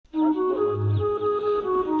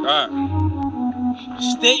Alright.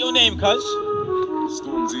 State your name, cuz.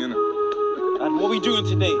 Stormzy, innit? And what we doing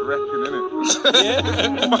today? Rapping, innit? Yeah?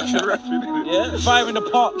 Fucking rapping, innit? Yeah? Fire in the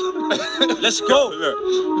pot. Let's go.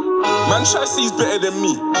 Man, try to he's better than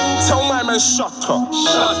me. Tell my man, shut up.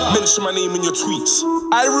 Mention my name in your tweets.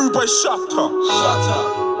 I rude boy, shut up.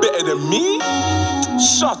 Better than me?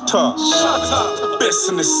 Shut up. Best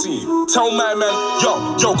in the scene. Tell my man,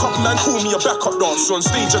 yo, couple man call me a backup dancer. On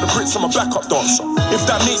stage at the Brits, I'm a backup dancer. If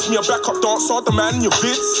that makes me a backup dancer, the man in your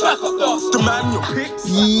vids, the man in your pics.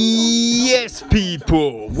 Yes,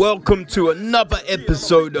 people, welcome to another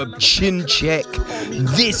episode of Chin Check.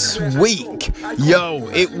 This week,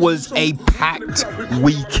 it was a packed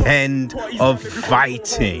weekend of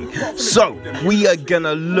fighting. So, we are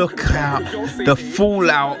gonna look at the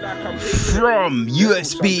fallout from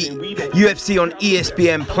UFC on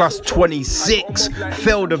ESPN Plus 26,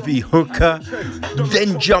 Felder v Hooker,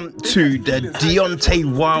 then jump to the Deontay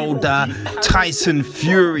Wilder Tyson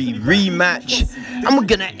Fury rematch, and we're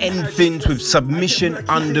gonna end things with Submission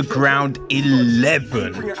Underground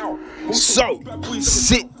 11. So,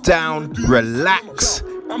 sit down, relax,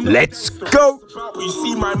 let's go. You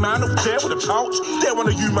see my man up there with a pouch. There one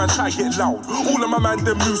of you man try get loud. All of my man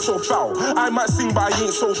them move so foul. I might sing but I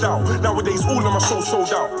ain't sold out. Nowadays all of my shows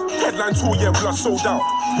sold out. Headline tour, yeah, blood sold out.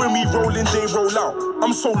 When we roll in, they roll out.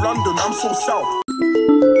 I'm so London, I'm so South.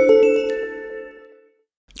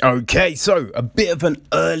 Okay, so a bit of an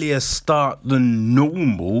earlier start than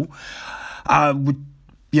normal.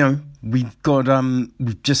 We've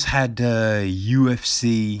just had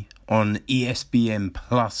UFC on ESPN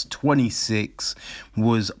Plus 26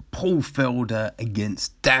 was Paul Felder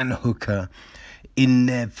against Dan Hooker in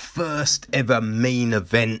their first ever main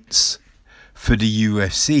events for the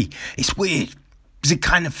UFC. It's weird because it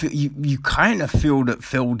kind of you kind of feel that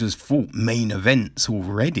Felder's fought main events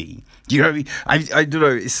already. You know, I don't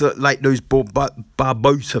know. It's like those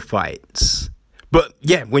Barbosa fights. But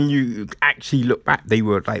yeah, when you actually look back, they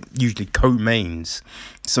were like usually co-mains.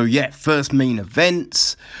 So yeah, first main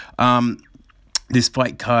events. This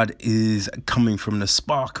fight card is coming from the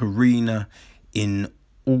Spark Arena in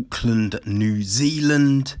Auckland, New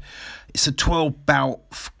Zealand. It's a 12-bout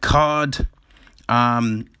card.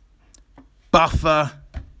 Buffer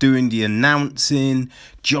doing the announcing.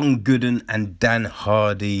 John Gooden and Dan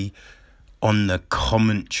Hardy on the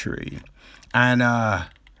commentary. And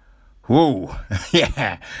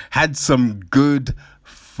had some good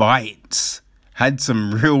fights. Had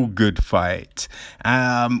some real good fights.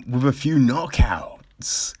 With a few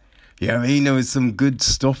knockouts. You know what I mean? There was some good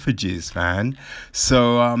stoppages, man.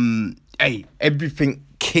 So, everything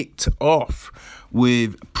kicked off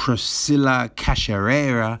with Priscilla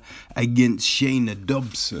Cachoeira against Shayna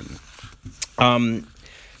Dobson.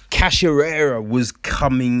 Cachoeira was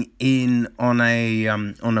coming in on a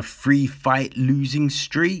 3-fight losing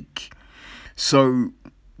streak. So,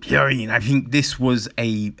 I think this was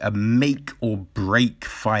a make or break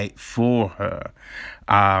fight for her.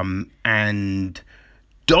 And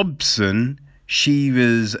Dobson, she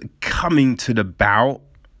was coming to the bout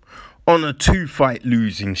on a 2-fight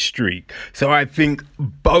losing streak. So I think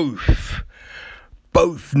both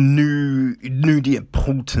knew the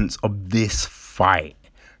importance of this fight.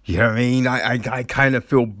 You know what I mean? I kind of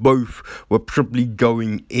feel both were probably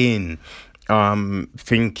going in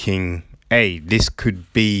thinking, hey, this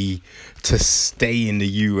could be to stay in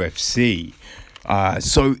the UFC.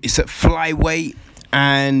 So it's at flyweight,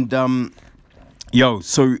 and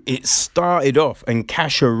so it started off, and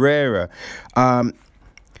Cachoeira,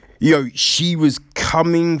 she was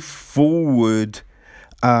coming forward,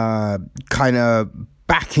 kind of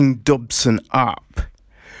backing Dobson up.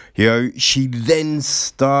 She then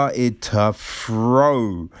started to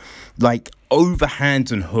throw like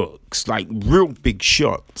overhands and hooks, like real big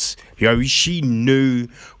shots. She knew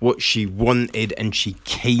what she wanted and she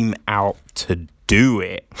came out to do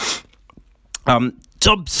it.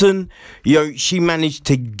 Dobson, she managed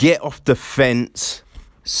to get off the fence,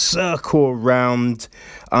 circle around.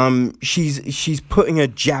 She's putting a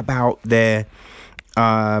jab out there,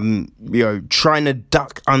 trying to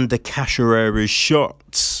duck under Cachoeira's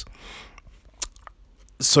shots.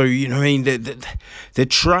 So, they're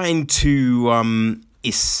trying to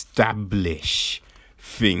establish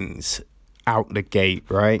things out the gate,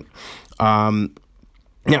 right? Now,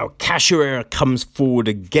 Cachoeira comes forward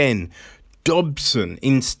again. Dobson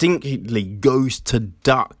instinctively goes to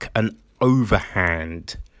duck an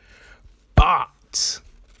overhand. But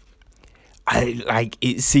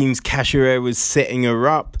it seems Cachoeira was setting her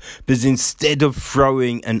up, because instead of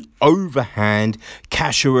throwing an overhand,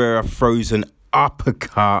 Cachoeira throws an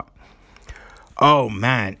uppercut. Oh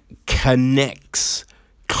man, connects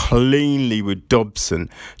cleanly with Dobson.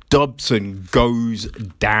 Dobson goes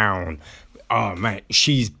down. Oh man,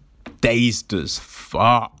 she's dazed as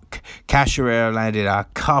fuck. Cash Herrera landed a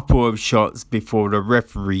couple of shots before the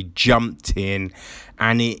referee jumped in,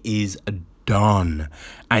 and it is done.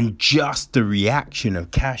 And just the reaction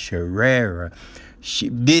of Cash Herrera,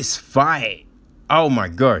 this fight, oh my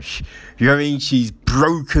gosh, you know what I mean? She's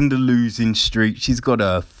broken the losing streak. She's got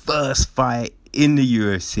her first fight in the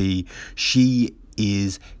UFC. She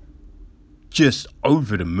is just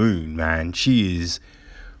over the moon, man. She is,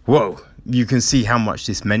 whoa, you can see how much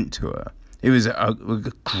this meant to her. It was a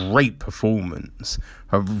great performance.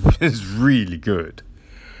 It was really good.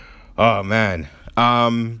 Oh, man.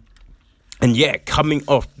 And yeah, coming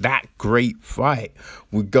off that great fight,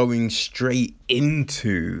 we're going straight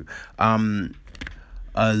into Loma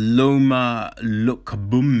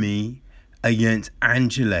Lookboonmee against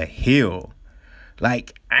Angela Hill.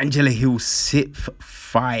 Like, Angela Hill's 6th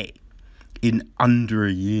fight in under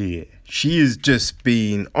a year. She has just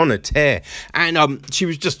been on a tear. And she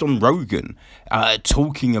was just on Rogan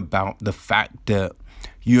talking about the fact that,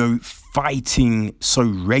 you know, fighting so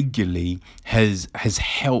regularly has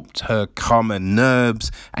helped her calm her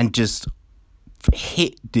nerves and just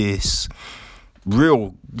hit this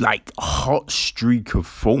real, like, hot streak of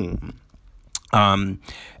form. And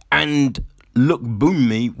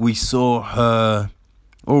Lookboonmee, we saw her,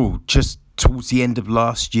 just towards the end of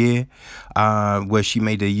last year, where she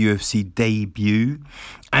made a UFC debut.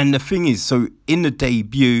 And the thing is, so in the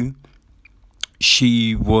debut,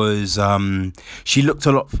 she was, she looked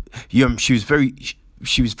a lot, you know, she was very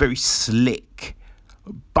slick,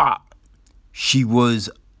 but she was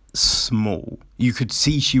small. You could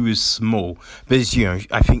see she was small, but you know,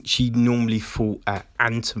 I think she normally fought at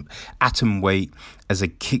atom weight as a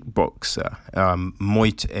kickboxer, and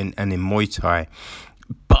in Muay Thai.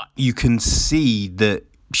 But you can see that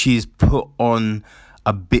she's put on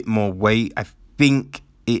a bit more weight. I think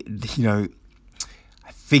it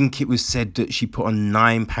was said that she put on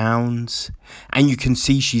 9 pounds, and you can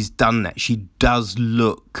see she's done that. She does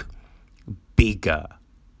look bigger.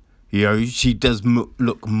 You know, she does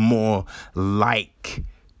look more like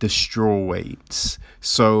the strawweights.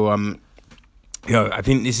 So, you know, I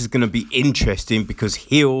think this is going to be interesting because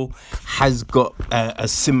Hill has got a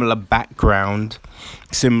similar background,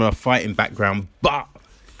 similar fighting background, but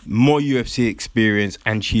more UFC experience,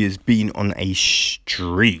 and she has been on a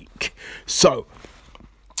streak. So,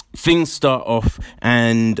 things start off,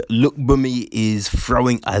 and Lookboonmee is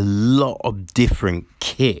throwing a lot of different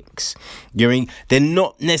kicks. You know what I mean? They're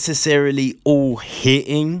not necessarily all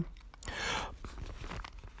hitting,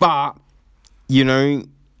 but, you know,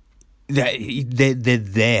 they're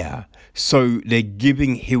there. So they're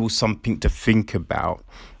giving Hill something to think about.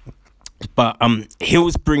 But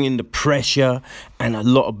Hill's bringing the pressure and a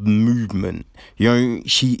lot of movement. You know,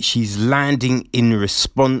 she's landing in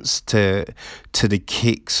response to the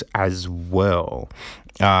kicks as well,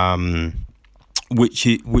 which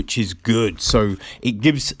is good. So it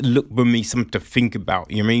gives Lookboonmee something to think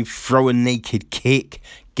about. You know what I mean? Throw a naked kick,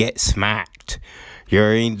 get smacked. You know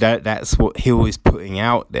what I mean? That's what Hill is putting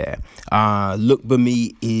out there.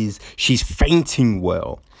 Lookboonmee she's feinting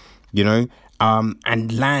well, you know,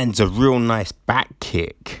 and lands a real nice back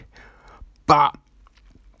kick. But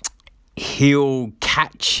Hill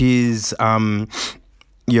catches a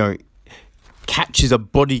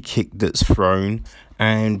body kick that's thrown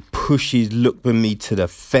and pushes Lookboonmee to the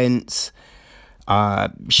fence.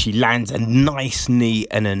 She lands a nice knee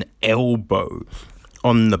and an elbow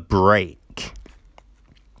on the break.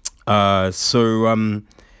 I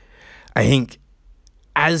think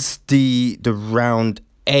as the round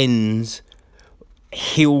ends,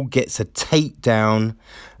 Hill gets a takedown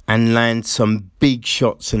and lands some big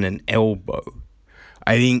shots and an elbow.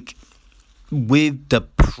 I think with the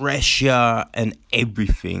pressure and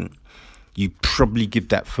everything, you probably give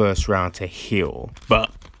that first round to Hill.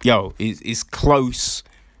 But it's close.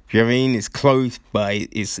 You know what I mean? It's close, but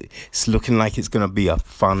it's looking like it's gonna be a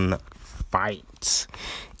fun fight.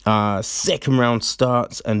 Second round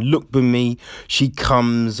starts, and Lookboonmee, she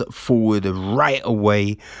comes forward right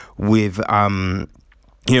away with a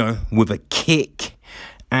kick,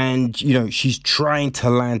 and you know, she's trying to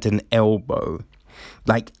land an elbow.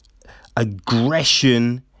 Like,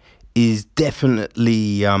 aggression is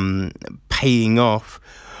definitely paying off,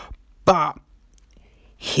 but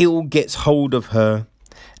Hill gets hold of her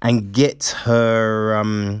and gets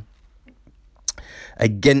her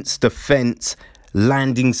against the fence,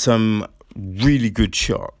 landing some really good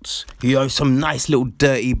shots. You know, some nice little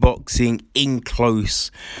dirty boxing in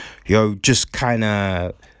close, you know, just kind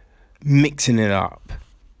of mixing it up.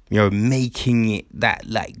 you know, making it that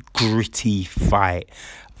like gritty fight.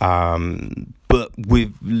 But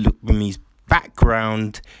with Lookbomi's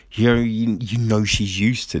background, you know she's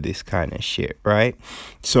used to this kind of shit, right?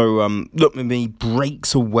 So Lookbomi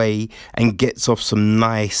breaks away and gets off some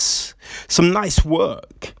nice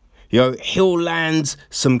work. You know, Hill lands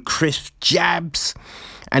some crisp jabs,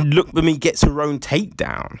 and Lookbomi gets her own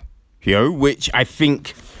takedown. You know, which I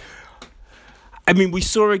mean, we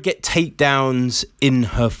saw her get takedowns in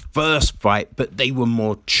her first fight, but they were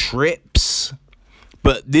more trips.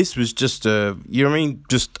 But this was just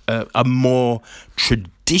just a more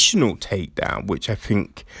traditional takedown, which I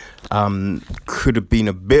think could have been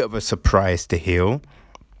a bit of a surprise to Hill.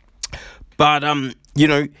 But, you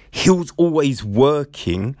know, Hill's always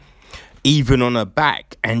working, even on her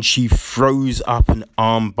back, and she throws up an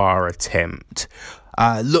armbar attempt.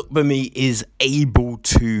 Lookbomi is able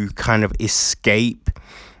to kind of escape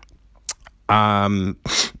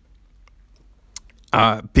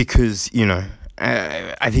because, you know,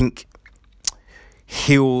 I think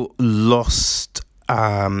Hill lost,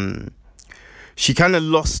 she kind of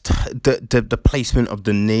lost the placement of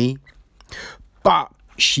the knee, but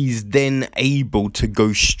she's then able to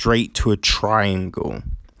go straight to a triangle.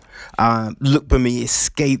 Lookbomi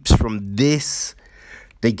escapes from this.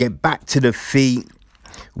 They get back to the feet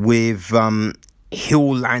with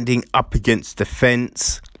Hill landing up against the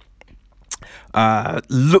fence.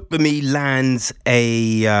 Lookbomi lands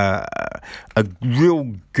a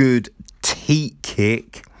real good teat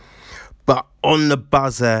kick, but on the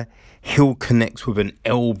buzzer, Hill connects with an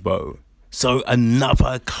elbow. So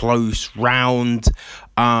another close round.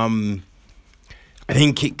 I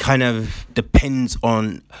think it kind of depends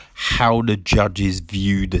on how the judges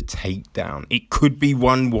view the takedown. It could be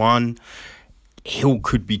 1-1. Hill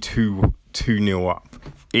could be 2-0 up.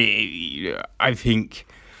 I think,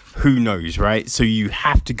 who knows, right? So you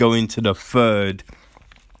have to go into the third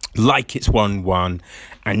like it's 1-1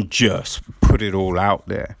 and just put it all out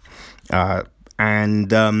there.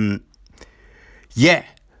 Yeah.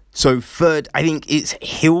 So third, I think it's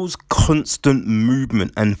Hill's constant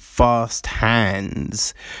movement and fast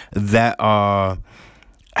hands that are,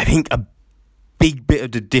 I think, a big bit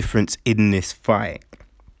of the difference in this fight.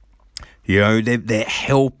 You know, they're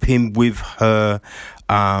helping with her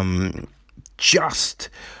just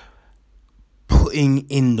putting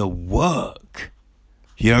in the work.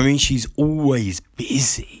 You know what I mean? She's always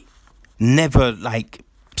busy, never like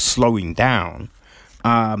slowing down.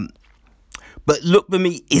 But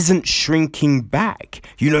Lookbomi isn't shrinking back.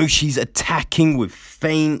 You know, she's attacking with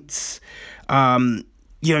feints, you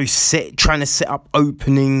know, trying to set up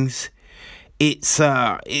openings. It's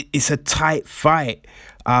a tight fight.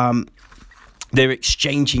 They're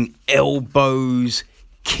exchanging elbows,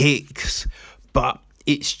 kicks, but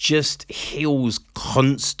it's just Hill's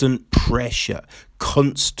constant pressure,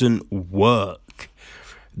 constant work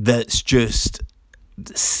that's just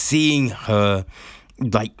seeing her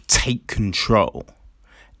like take control.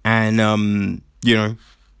 And you know,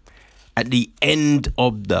 at the end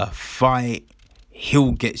of the fight,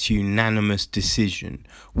 Hill gets unanimous decision,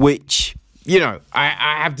 which, you know,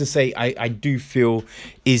 I have to say I do feel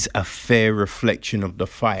is a fair reflection of the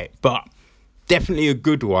fight, but definitely a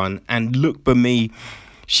good one. And Lookbomi,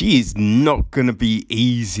 she is not going to be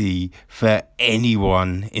easy for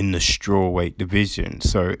anyone in the strawweight division.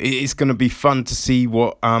 So it's going to be fun to see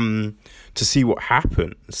what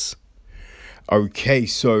happens. Okay,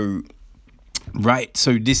 so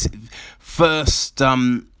this first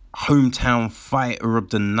hometown fighter of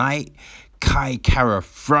the night, Kai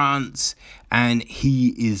Kara-France, and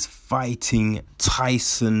he is fighting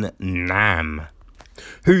Tyson Nam,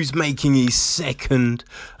 who's making his second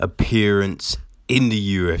appearance in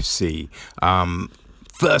the UFC.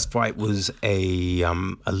 First fight was a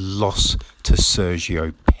loss to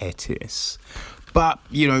Sergio Pettis. But,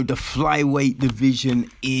 you know, the flyweight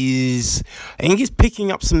division I think it's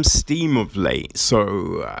picking up some steam of late.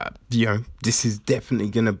 So, you know, this is definitely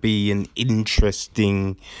going to be an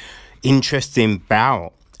interesting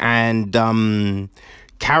bout. And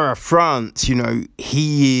Kara-France, you know,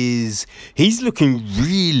 he's looking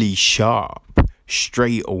really sharp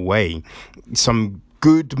straight away. Some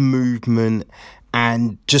good movement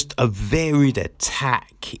and just a varied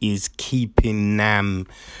attack is keeping Nam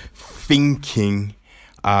thinking,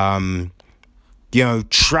 you know,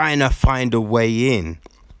 trying to find a way in.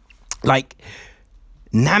 Like,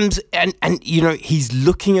 Nam's, and you know, he's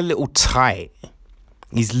looking a little tight.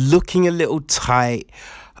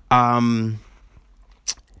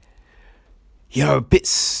 You know, a bit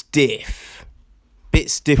stiff. bit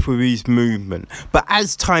stiff with his movement. But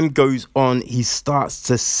as time goes on, he starts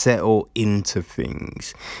to settle into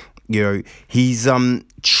things. You know, he's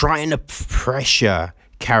trying to pressure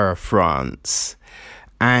Kara France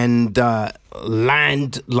and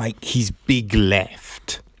land like his big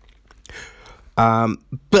left.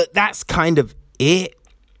 But that's kind of it.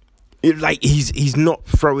 Like he's not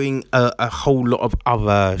throwing a whole lot of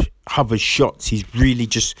other shots. He's really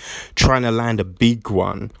just trying to land a big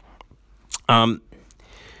one.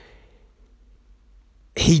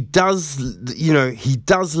 He does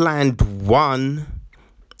land one,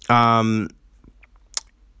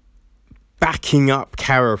 backing up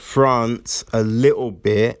Kara France a little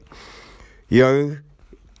bit, but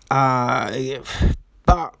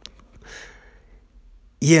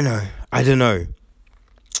I don't know.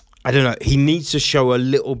 He needs to show a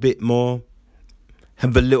little bit more,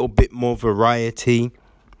 have a little bit more variety.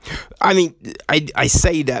 I mean, I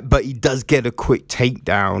say that, but he does get a quick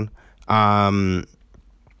takedown.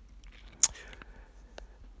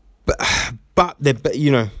 But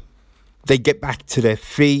they get back to their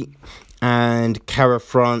feet, and Kara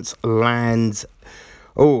France lands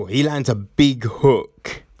a big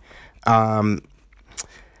hook. And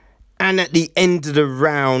at the end of the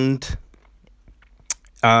round,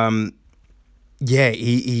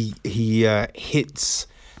 he hits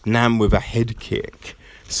Nam with a head kick.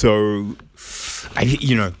 So,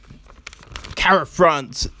 Kara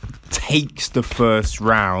France takes the first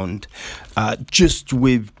round just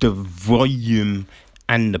with the volume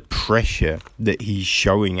and the pressure that he's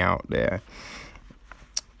showing out there.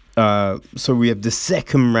 So we have the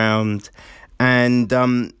second round, and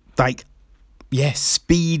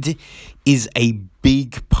speed is a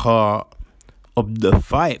big part of the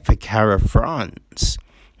fight for Kara France.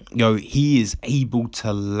 He is able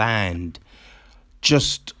to land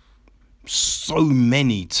just so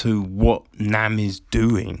many to what Nam is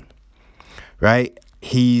doing, right?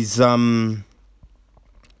 He's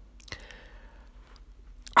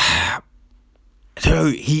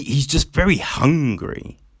he's just very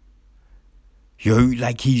hungry.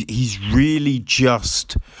 He's really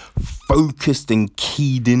just focused and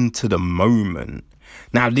keyed into the moment.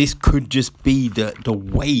 Now, this could just be the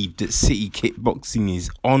wave that City Kickboxing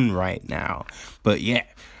is on right now. But yeah,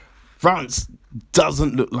 France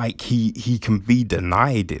doesn't look like he can be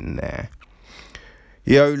denied in there.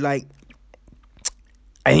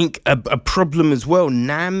 I think a problem as well,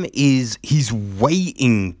 Nam he's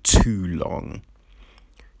waiting too long.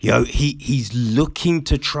 He's looking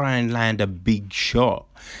to try and land a big shot.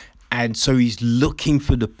 And so he's looking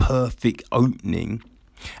for the perfect opening.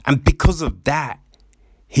 And because of that,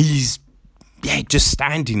 he's just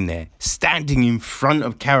standing in front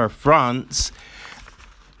of Kara France,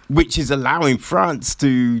 which is allowing France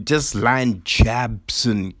to just land jabs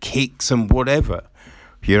and kicks and whatever,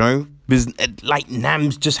 Because,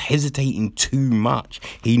 Nam's just hesitating too much.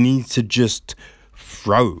 He needs to just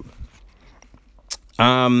throw.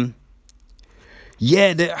 I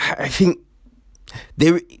think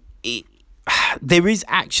there is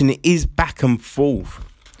action. It is back and forth.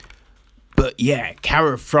 But yeah,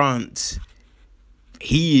 Kara France,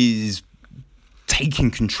 he is taking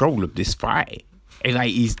control of this fight.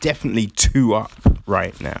 He's definitely 2 up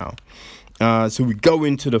right now. So we go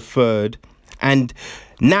into the third, and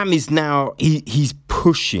Nam is now, he's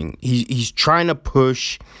pushing. He's trying to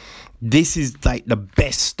push. This is the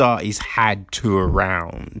best start he's had to a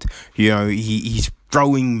round. He's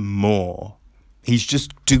throwing more. He's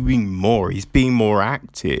just doing more. He's being more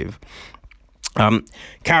active.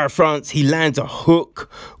 Kara France, he lands a hook,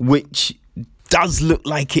 which does look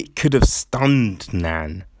like it could have stunned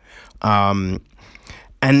Nam. And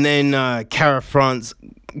then Kara France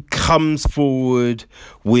comes forward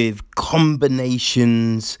with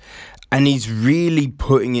combinations, and he's really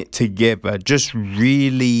putting it together, just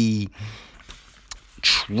really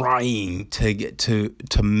trying to get to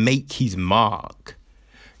make his mark,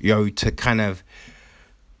 to kind of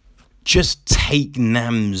just take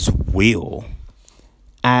Nam's will.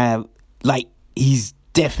 He's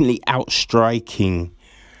definitely outstriking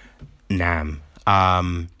Nam.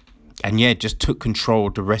 And just took control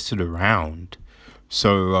of the rest of the round.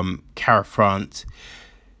 So Kara France,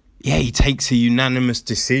 he takes a unanimous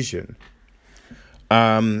decision.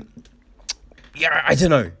 I don't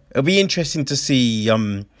know. It'll be interesting to see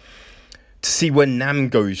where Nam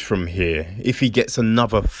goes from here, if he gets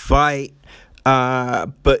another fight.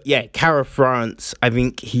 But yeah, Kara France, I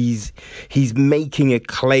think he's making a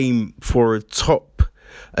claim for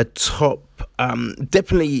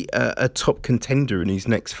definitely a top contender in his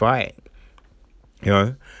next fight.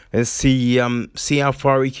 Let's see how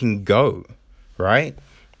far he can go, right?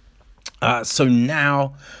 So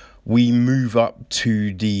now we move up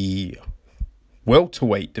to the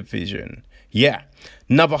welterweight division. Yeah,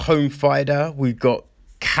 another home fighter. We've got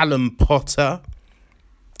Callum Potter,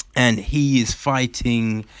 and he is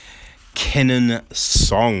fighting Kenan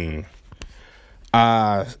Song.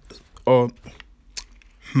 No,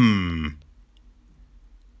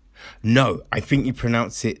 I think you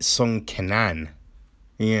pronounce it Song Kenan.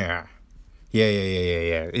 Yeah.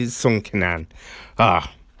 It's Song Kenan.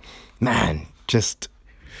 Man, just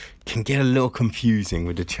can get a little confusing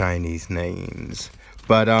with the Chinese names.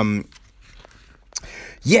 But,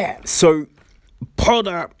 yeah, so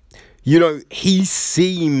Potter, you know, he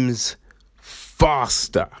seems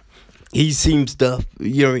faster. He seems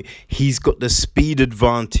he's got the speed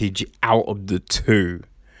advantage out of the two.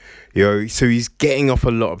 You know, so he's getting off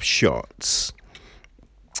a lot of shots.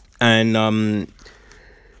 And,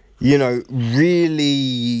 you know,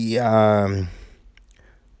 really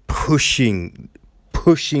pushing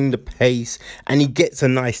the pace, and he gets a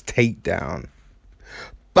nice takedown.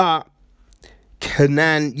 But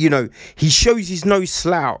Kenan, you know, he shows he's no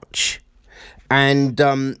slouch, and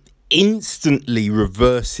instantly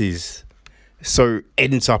reverses, so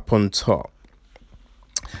ends up on top.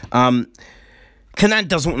 Kenan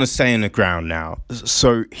doesn't want to stay on the ground now,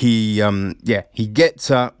 so he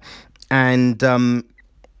gets up, and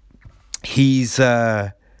he's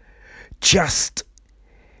just,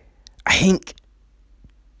 I think,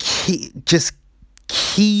 just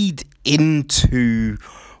keyed into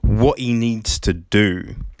what he needs to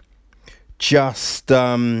do. Just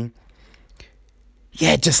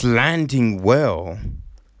landing well.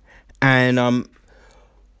 And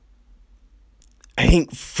I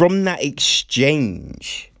think from that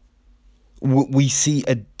exchange, we see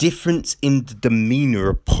a difference in the demeanor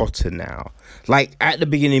of Potter now. Like, at the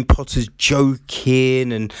beginning, Potter's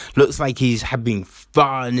joking and looks like he's having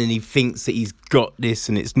fun, and he thinks that he's got this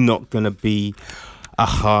and it's not going to be a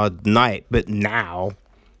hard night. But now,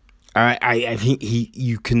 I think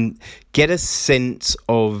you can get a sense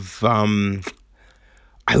of, I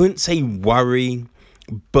wouldn't say worry,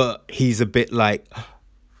 but he's a bit like,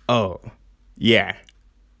 oh, yeah,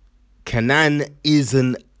 Kenan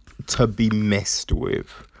isn't to be messed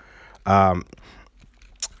with.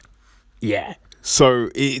 Yeah,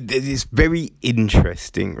 so it's very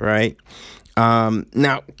interesting, right?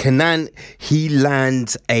 Now, Kenan, he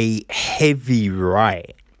lands a heavy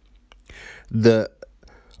right that,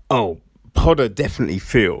 Potter definitely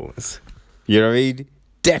feels. You know what I mean?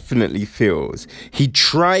 Definitely feels. He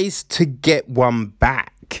tries to get one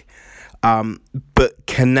back, but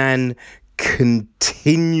Kenan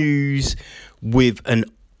continues with an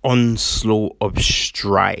onslaught of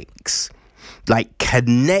strikes, like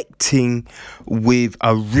connecting with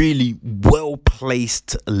a really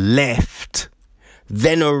well-placed left,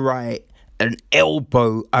 then a right, an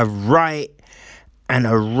elbow, a right, and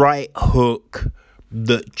a right hook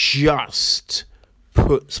that just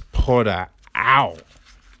puts Potter out.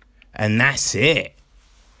 And that's it.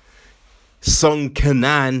 Song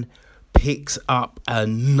Kenan picks up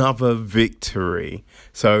another victory.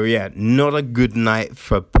 So yeah, not a good night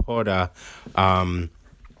for Potter, who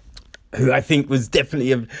I think was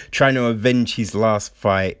definitely trying to avenge his last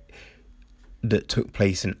fight that took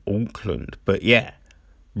place in Auckland. But yeah,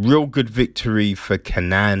 real good victory for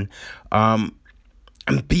Kenan.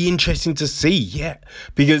 And be interesting to see, yeah,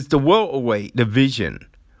 because the welterweight division,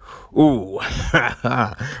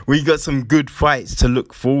 we got some good fights to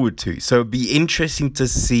look forward to. So it'd be interesting to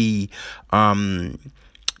see,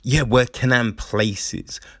 where Kenan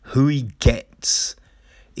places, who he gets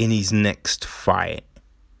in his next fight.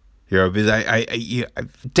 You know, because I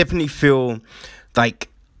definitely feel like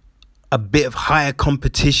a bit of higher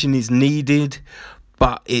competition is needed,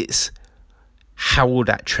 but it's how will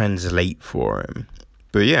that translate for him?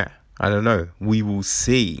 But yeah, I don't know. We will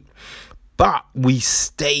see. But we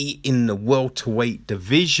stay in the welterweight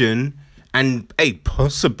division, and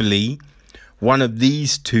possibly one of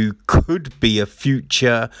these two could be a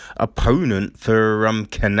future opponent for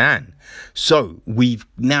Kenan. So we've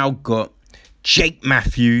now got Jake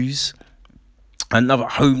Matthews, another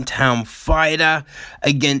hometown fighter,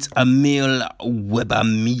 against Emil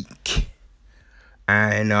Weber-Meek.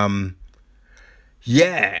 And I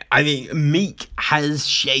mean, Meek has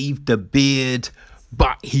shaved the beard,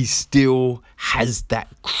 but he still has that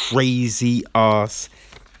crazy ass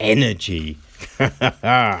energy.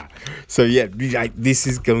 So yeah, this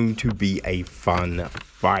is going to be a fun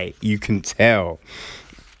fight, you can tell.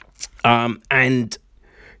 And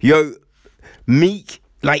Meek,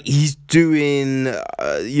 like, he's doing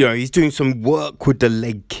some work with the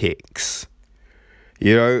leg kicks.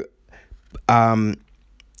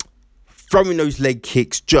 throwing those leg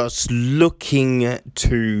kicks, just looking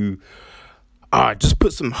to just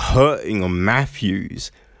put some hurting on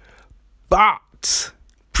Matthews. But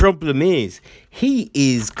problem is, he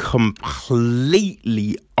is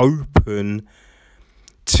completely open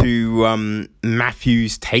to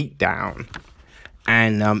Matthews' takedown.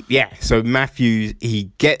 And so Matthews,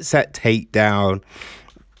 he gets that takedown.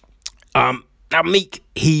 Now Meek,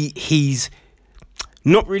 he's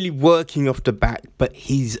not really working off the back, but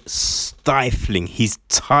he's stifling. He's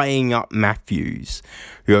tying up Matthews,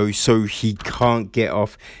 so he can't get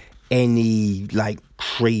off any like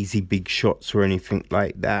crazy big shots or anything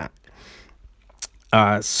like that.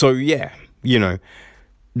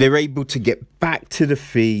 They're able to get back to the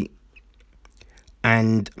feet,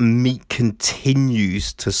 and Meek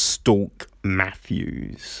continues to stalk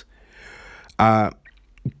Matthews.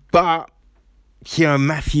 But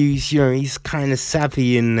Matthews, he's kind of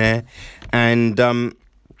savvy in there, and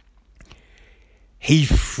he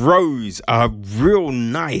throws a real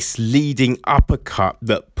nice leading uppercut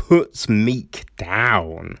that puts Meek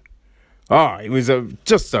down. It was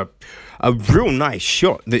just a real nice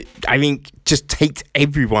shot that, I think, just takes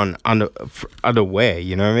everyone unaware,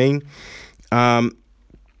 you know what I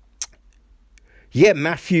mean?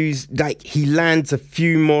 Matthews, he lands a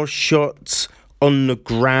few more shots on the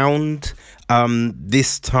ground,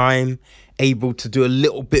 this time able to do a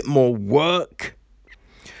little bit more work.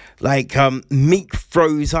 Meek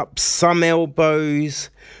throws up some elbows,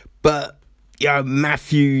 but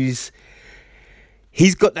Matthews,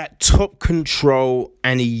 he's got that top control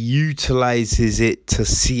and he utilizes it to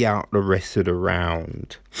see out the rest of the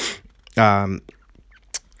round.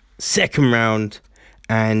 Second round,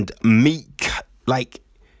 and Meek,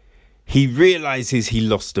 he realizes he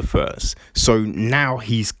lost the first. So now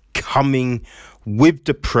he's coming with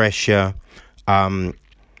the pressure,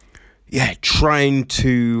 trying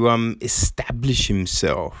to establish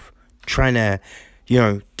himself, trying to,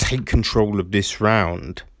 take control of this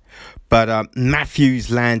round. But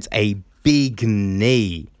Matthews lands a big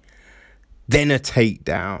knee, then a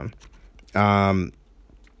takedown on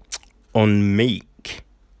Meek.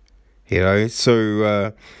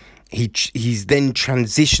 So he's then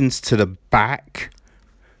transitions to the back,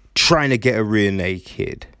 trying to get a rear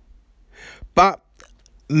naked. But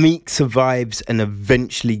Meek survives and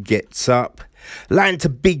eventually gets up, lands a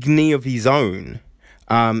big knee of his own.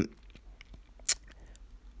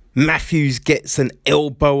 Matthews gets an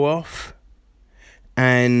elbow off,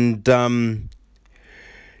 and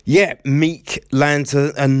Meek lands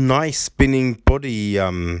a nice spinning body,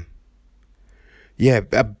 a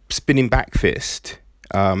spinning back fist.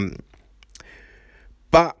 But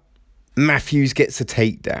Matthews gets a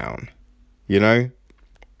takedown,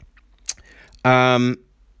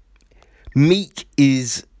 Meek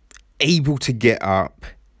is able to get up,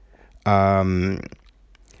 and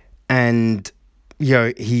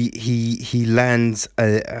he lands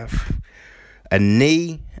a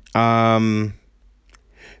knee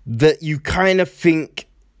that you kind of think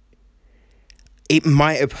it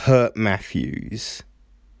might have hurt Matthews,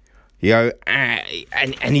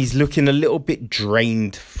 and he's looking a little bit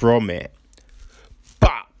drained from it,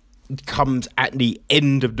 but it comes at the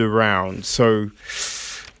end of the round. So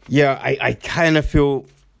I kind of feel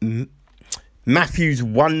Matthews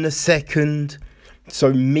won the second,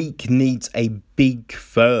 so Meek needs a big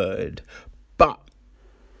third. But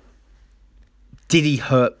did he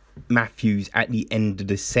hurt Matthews at the end of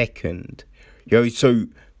the second? So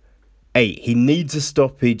he needs a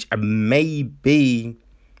stoppage, and maybe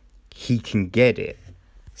he can get it.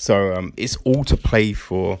 So it's all to play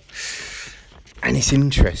for, and it's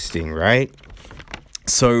interesting, right?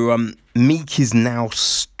 So Meek is now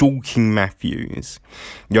stalking Matthews,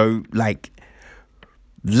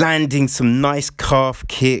 landing some nice calf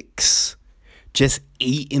kicks, just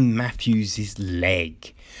eating Matthews'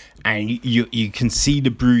 leg, and you can see the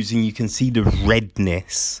bruising, you can see the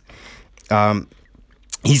redness.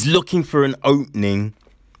 He's looking for an opening,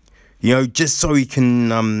 just so he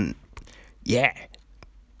can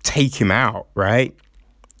take him out, right?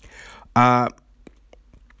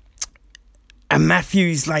 And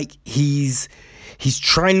Matthews, he's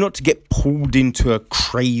trying not to get pulled into a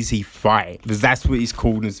crazy fight, because that's what his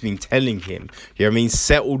corner's been telling him.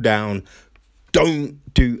 Settle down, don't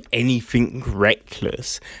do anything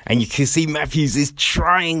reckless. And you can see Matthews is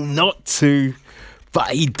trying not to,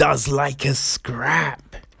 but he does like a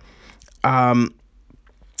scrap.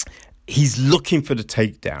 He's looking for the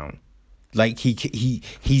takedown.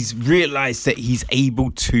 He's realized that he's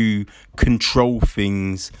able to control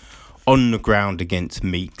things on the ground against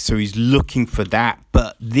Meek, so he's looking for that.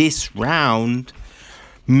 But this round,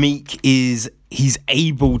 Meek he's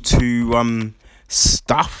able to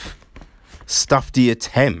stuff the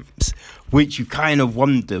attempts, which you kind of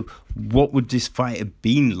wonder what would this fight have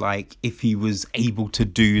been like if he was able to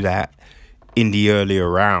do that in the earlier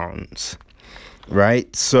rounds,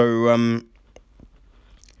 right? So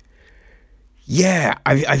yeah,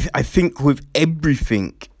 I think with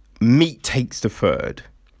everything, Meek takes the third.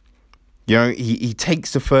 You know, he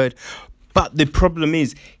takes the third, but the problem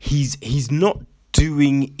is he's not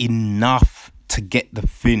doing enough to get the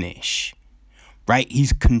finish, right?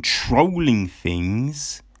 He's controlling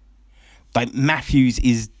things. Like, Matthews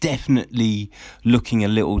is definitely looking a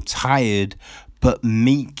little tired, but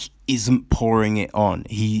Meek isn't pouring it on.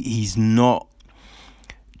 He's not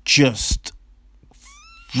just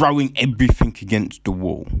throwing everything against the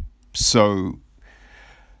wall. So,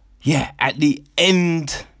 yeah, at the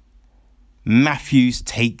end, Matthews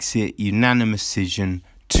takes it, unanimous decision,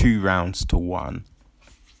 2-1.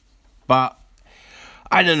 But,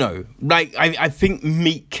 I don't know. Like, I think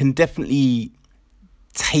Meek can definitely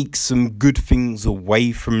take some good things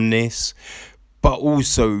away from this, but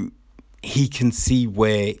also he can see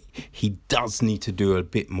where he does need to do a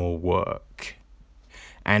bit more work.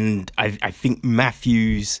 And I think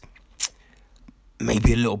Matthews,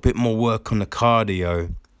 maybe a little bit more work on the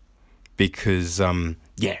cardio, because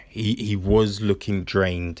he was looking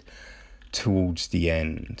drained towards the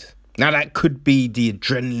end. Now, that could be the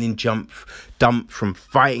adrenaline dump from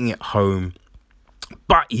fighting at home,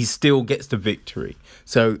 but he still gets the victory.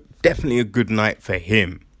 So definitely a good night for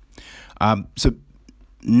him. So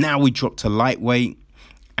now we drop to lightweight,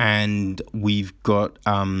 and we've got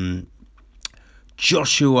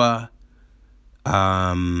Joshua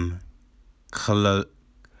Calabayo,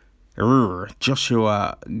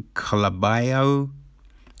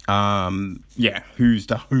 who's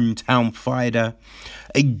the hometown fighter,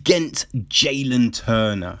 against Jalen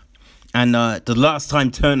Turner. And the last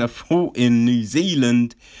time Turner fought in New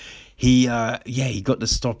Zealand, he got the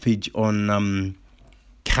stoppage on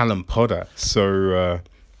Callum Potter. So,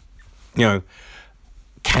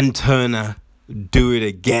 can Turner do it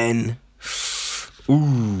again?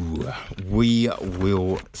 Ooh, we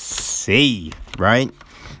will see, right?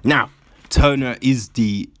 Now, Turner is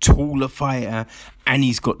the taller fighter, and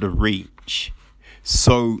he's got the reach.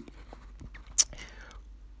 So,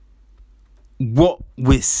 what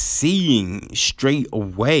we're seeing straight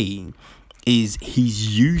away is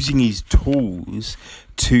he's using his tools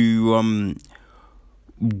to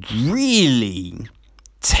really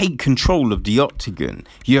take control of the octagon.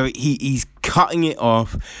 You know, he's cutting it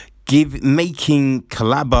off, making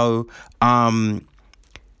Calabo kind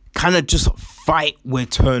of just fight where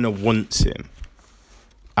Turner wants him,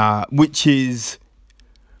 which is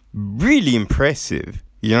really impressive.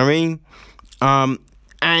 You know what I mean?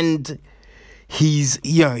 And he's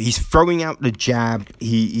throwing out the jab.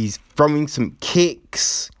 He's throwing some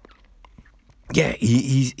kicks. Yeah,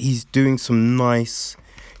 he's doing some nice.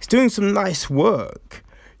 He's doing some nice work.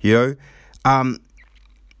 You know,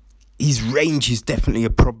 his range is definitely a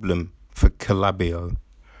problem for Calabio,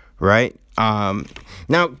 right? Now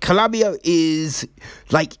Calabio is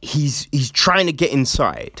like he's trying to get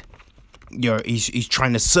inside. You know, he's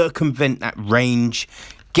trying to circumvent that range,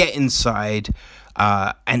 get inside,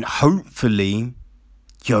 and hopefully,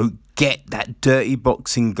 get that dirty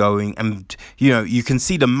boxing going. And you can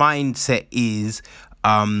see the mindset is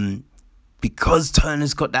because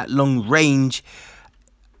Turner's got that long range.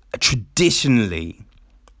 Traditionally,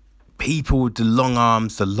 people with the long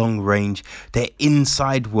arms, the long range, their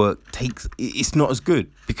inside work it's not as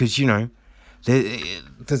good because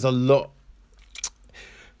there's a lot.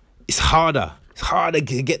 It's harder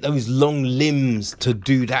to get those long limbs to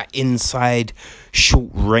do that inside short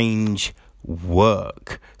range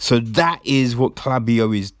work. So that is what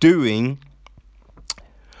Calabio is doing,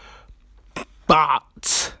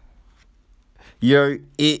 but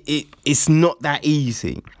it's not that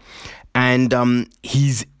easy. And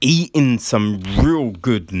he's eaten some real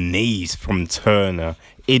good knees from Turner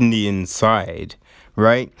in the inside,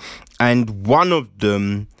 right? And one of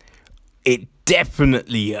them, it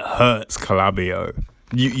definitely hurts Calabio.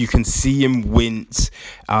 You can see him wince.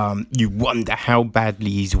 You wonder how badly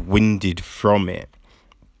he's winded from it.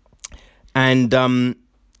 And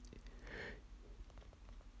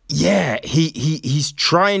he's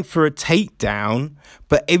trying for a takedown,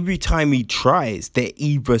 but every time he tries, they're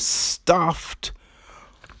either stuffed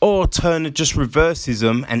or Turner just reverses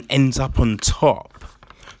them and ends up on top.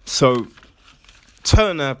 So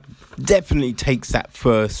Turner definitely takes that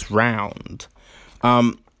first round.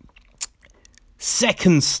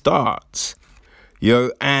 Second starts,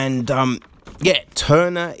 and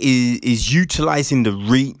Turner is utilizing the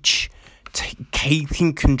reach,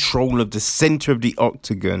 keeping control of the center of the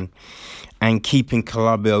octagon, and keeping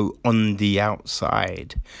Calabio on the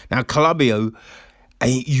outside. Now, Calabio,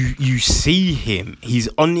 you see him. He's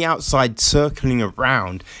on the outside circling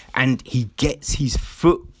around, and he gets his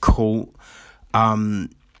foot caught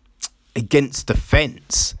against the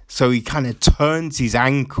fence. So he kind of turns his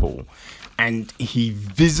ankle, and he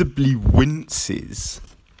visibly winces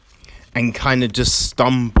and kind of just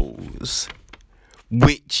stumbles,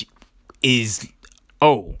 which is,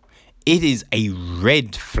 it is a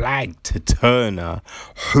red flag to Turner,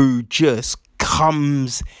 who just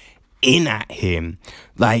comes in at him,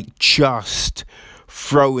 like just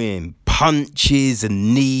throwing punches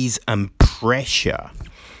and knees and pressure.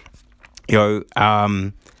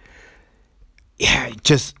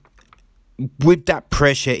 Just with that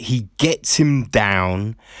pressure, he gets him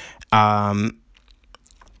down.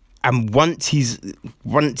 And once he's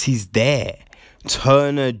there,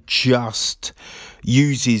 Turner just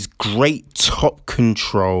uses great top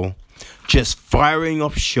control, just firing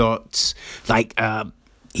off shots. Like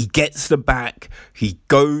he gets the back, he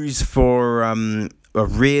goes for a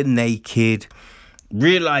rear naked,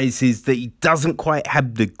 realizes that he doesn't quite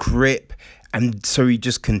have the grip, and so he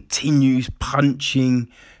just continues punching,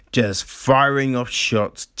 just firing off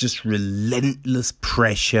shots, just relentless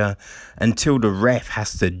pressure until the ref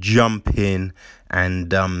has to jump in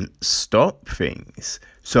and stop things.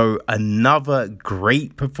 So another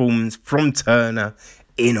great performance from Turner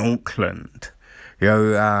in Auckland.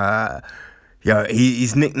 His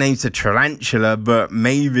nickname's the Tarantula, but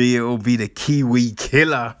maybe it'll be the Kiwi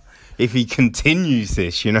Killer if he continues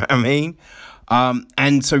this, you know what I mean?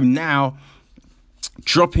 And so now,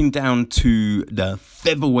 dropping down to the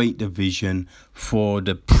featherweight division for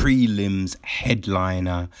the prelims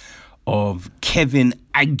headliner of Kevin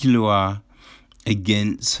Aguilar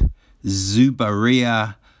against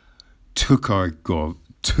Zubaira Tukhugov.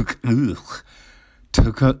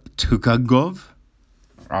 Tukhugov?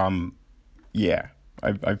 I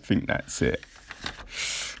think that's it.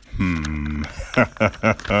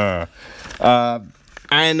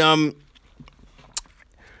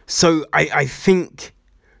 So I think,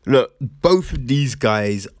 look, both of these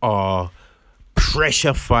guys are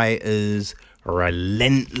pressure fighters,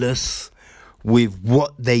 relentless with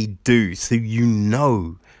what they do. So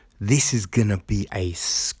this is going to be a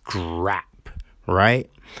scrap, right?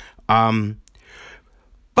 But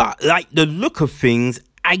like the look of things,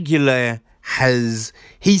 Aguilar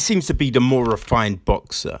he seems to be the more refined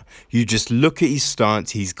boxer. You just look at his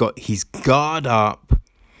stance, he's got his guard up,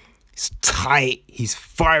 it's tight, he's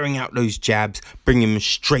firing out those jabs, bringing him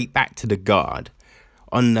straight back to the guard.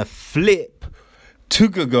 On the flip,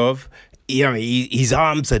 Tukhugov, his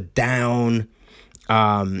arms are down,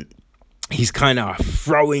 he's kind of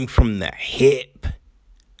throwing from the hip,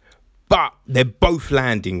 but they're both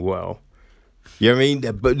landing well. You know what I mean?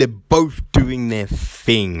 They're both doing their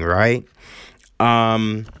thing, right?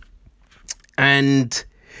 And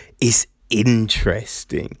it's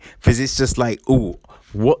interesting because it's just like,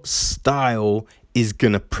 what style is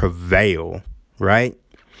gonna prevail, right?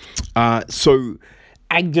 So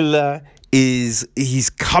Aguilar he's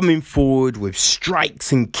coming forward with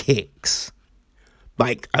strikes and kicks,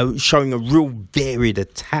 like showing a real varied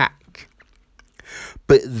attack.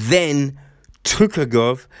 But then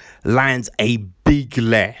Tukhugov lands a big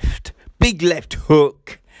left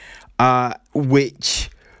hook, which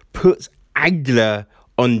puts Aguilar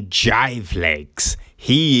on jive legs.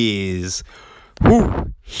 He is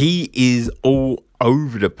all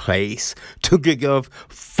over the place. Tukhugov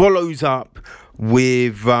follows up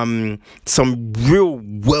with some real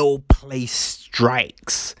well-placed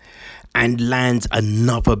strikes and lands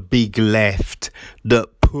another big left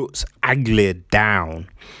that puts Aguilar down.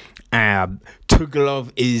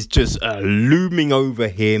 Tukhugov is just looming over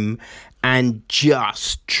him and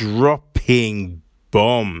just dropping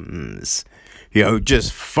bombs,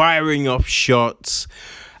 just firing off shots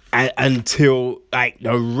until like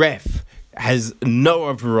the ref has no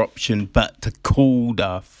other option but to call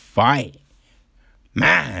the fight.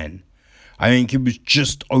 Man, I think it was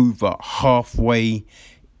just over halfway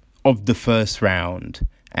of the first round,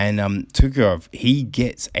 and Tukhugov, he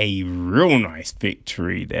gets a real nice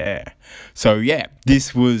victory there. So yeah,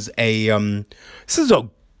 this was a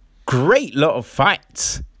great lot of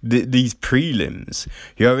fights, these prelims.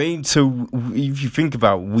 You know what I mean? So if you think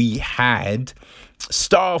about, we had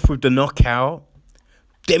start off with the knockout,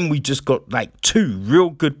 then we just got like two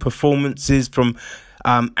real good performances from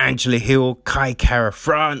Angela Hill, Kai Kara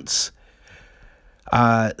France,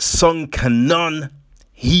 Song Kanon.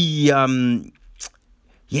 He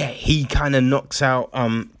yeah, he kind of knocks out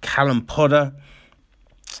Callum Potter.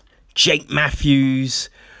 Jake Matthews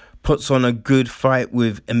puts on a good fight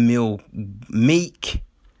with Emil Meek.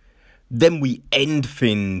 Then we end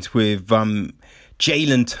things with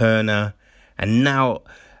Jalen Turner and now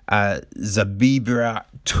Zabibra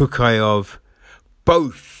Tukayov,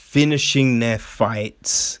 both finishing their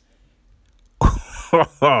fights.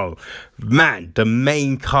 Oh, man, the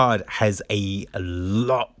main card has a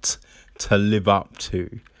lot to live up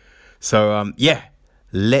to. So, yeah,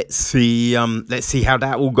 let's see how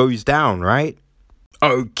that all goes down, right?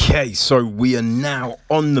 Okay, so we are now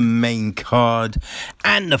on the main card,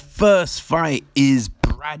 and the first fight is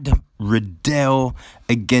Brad Riddell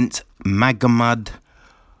against Magomed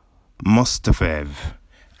Mustafaev.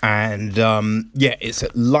 And, yeah, it's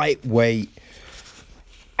at lightweight.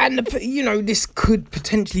 And, this could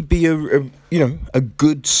potentially be a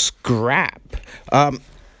good scrap.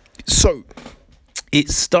 So, it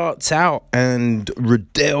starts out and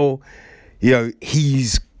Riddell,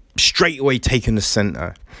 he's straight away taking the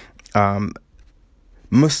center.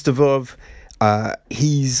 Mustafaev,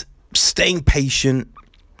 he's staying patient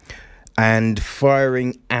and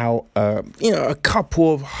firing out, a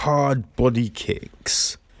couple of hard body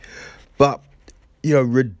kicks. But,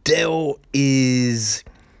 Riddell is,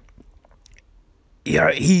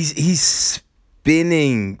 he's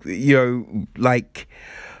spinning, like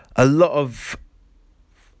a lot of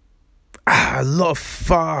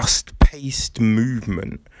fast-paced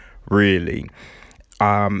movement, really.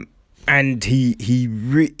 And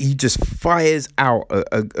he just fires out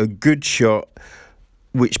a good shot,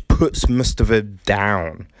 which puts Mustafaev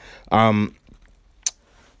down.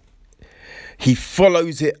 He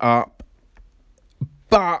follows it up,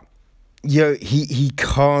 but he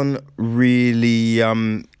can't really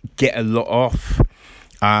get a lot off.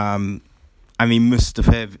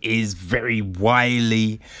 Mustafaev is very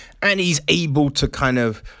wily, and he's able to kind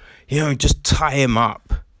of, just tie him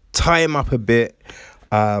up a bit.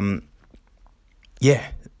 So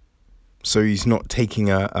he's not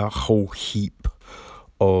taking a whole heap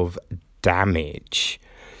of damage.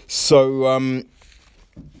 So,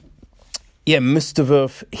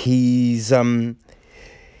 Mustafaev,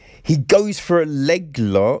 he goes for a leg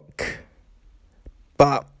lock,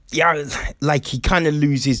 but he kind of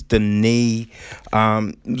loses the knee.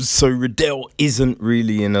 So Riddell isn't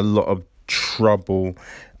really in a lot of trouble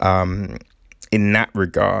in that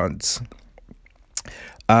regards.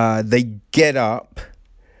 They get up,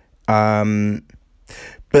 but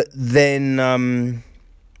then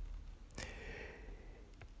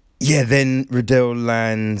then Riddell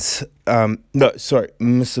lands.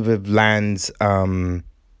 Mustafaev lands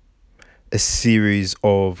a series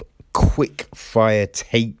of quick fire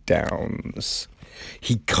takedowns.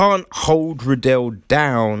 He can't hold Riddell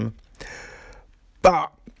down,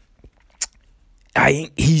 but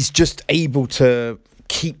he's just able to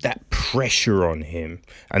keep that pressure on him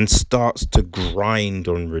and starts to grind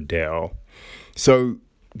on Riddell. So,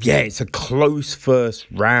 it's a close first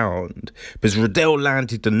round because Riddell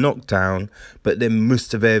landed the knockdown, but then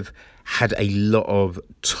Mustafaev had a lot of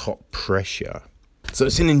top pressure. So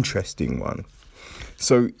it's an interesting one.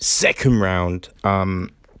 So second round,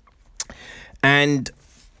 and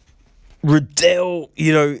Riddell,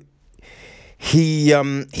 he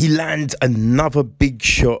lands another big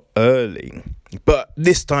shot early, but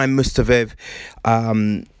this time Mustafaev,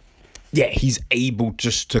 he's able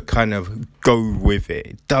just to kind of go with it.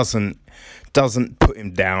 It doesn't put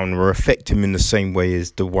him down or affect him in the same way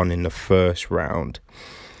as the one in the first round.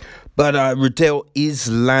 But Riddell is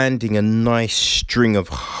landing a nice string of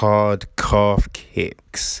hard calf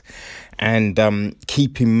kicks and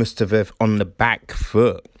keeping Mustafaev on the back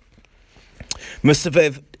foot.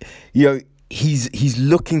 Mustafaev, he's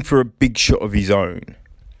looking for a big shot of his own,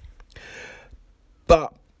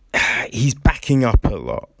 but he's backing up a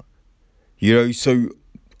lot. So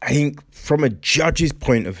I think from a judge's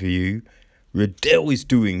point of view, Riddell is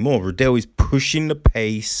doing more. Riddell is pushing the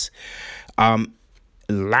pace,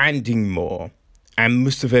 landing more, and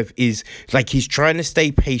Mustafaev is he's trying to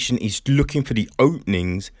stay patient. He's looking for the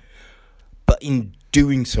openings, but in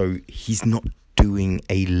doing so, he's not doing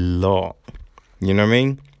a lot. You know what I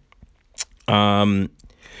mean?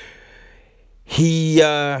 He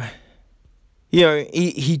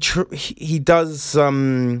does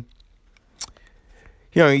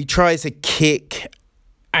he tries a kick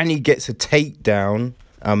and he gets a takedown,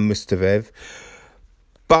 Mustafaev,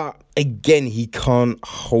 but again, he can't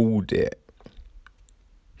hold it.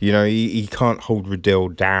 He can't hold Riddell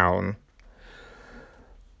down.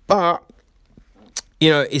 But,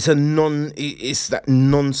 it's that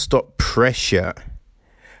non-stop pressure.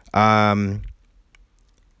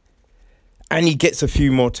 And he gets a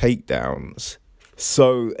few more takedowns.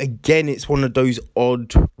 So, again, it's one of those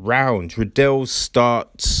odd rounds. Riddell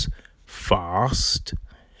starts fast.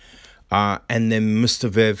 And then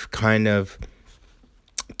Mustafayev kind of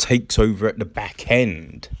takes over at the back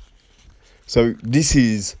end. So, this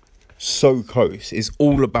is so close. It's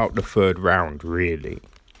all about the third round, really.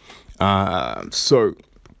 So,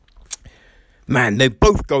 man, they're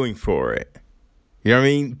both going for it. You know what I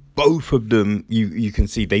mean? Both of them, you can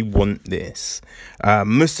see they want this.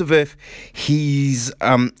 Mustafayev, he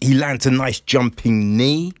lands a nice jumping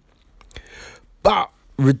knee, but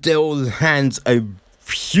Riddell lands a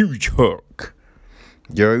huge hook.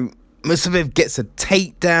 You know, Mustafayev gets a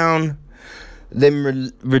takedown,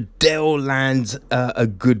 then Riddell lands a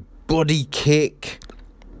good body kick.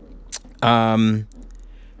 Yeah.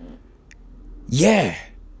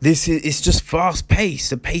 It's just fast paced.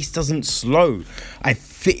 The pace doesn't slow. I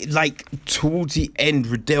feel like towards the end,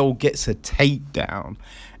 Riddell gets a takedown,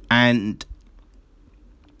 and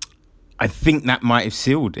I think that might have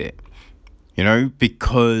sealed it. You know,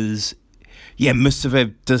 because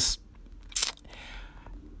Mustafayev just,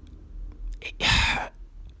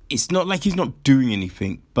 it's not like he's not doing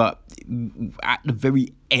anything, but at the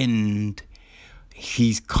very end,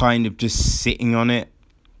 he's kind of just sitting on it.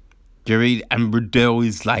 Jerry, and Riddell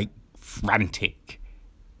is like frantic,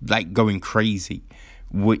 like going crazy,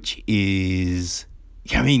 which is,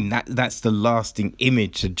 I mean, that's the lasting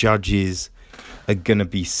image the judges are gonna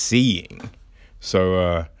be seeing.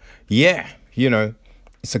 So you know,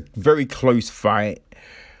 it's a very close fight.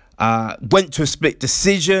 Went to a split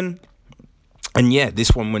decision, and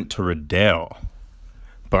this one went to Riddell,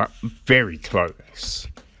 but very close,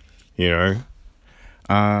 you know.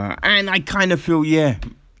 And I kind of feel, you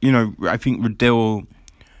know, I think Riddell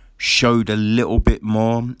showed a little bit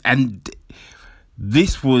more. And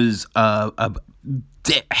this was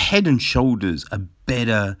head and shoulders a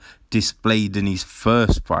better display than his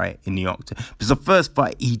first fight in the octagon. Because the first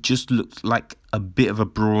fight, he just looked like a bit of a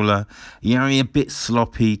brawler. You know, a bit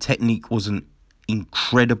sloppy. Technique wasn't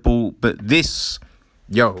incredible. But this,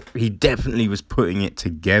 he definitely was putting it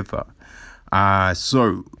together.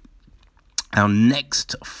 So, our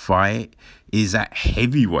next fight is at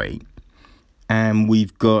heavyweight, and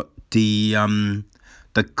we've got the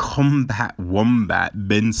Combat Wombat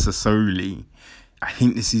Ben Sassoli. I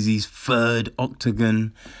think this is his third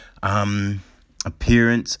octagon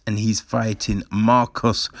appearance, and he's fighting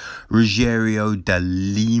Marcos Rogério de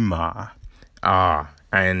Lima.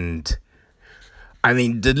 And I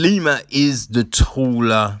mean, de Lima is the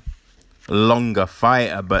taller, longer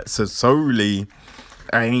fighter, but Sassoli,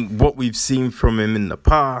 I mean, what we've seen from him in the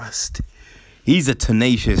past, he's a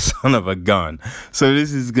tenacious son of a gun. So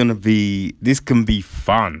this can be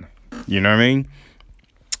fun. You know what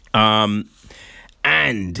I mean?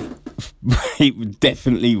 And it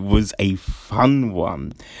definitely was a fun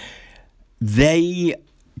one. They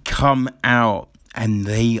come out and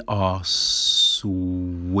they are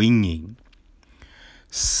swinging.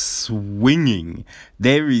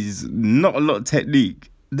 There is not a lot of technique.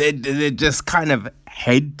 They're just kind of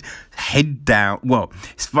head down. Well,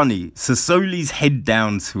 it's funny. Sassoli's head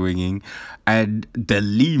down swinging, and De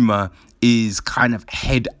Lima is kind of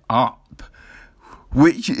head up,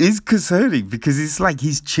 which is concerning because it's like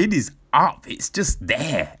his chin is up. It's just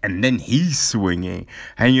there, and then he's swinging,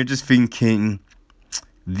 and you're just thinking,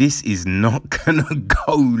 this is not gonna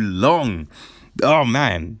go long. Oh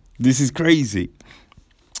man, this is crazy.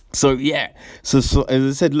 So so as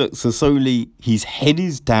I said, look, Sassoli, his head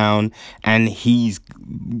is down and he's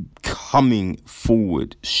coming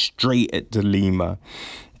forward straight at De Lima,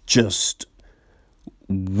 just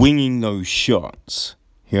winging those shots.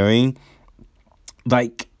 You know what I mean?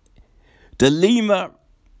 Like, De Lima,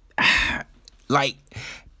 like,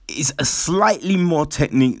 is a slightly more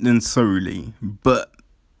technique than Soli, but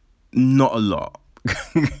not a lot.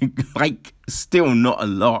 Like, still not a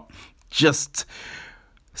lot. Just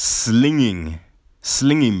slinging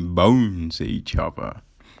bones at each other.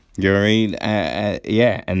 You know what I mean?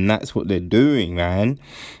 And that's what they're doing, man.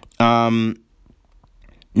 Now,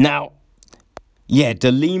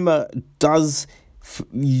 De Lima does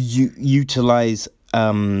utilize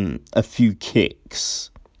a few kicks.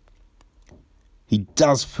 He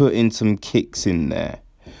does put in some kicks in there.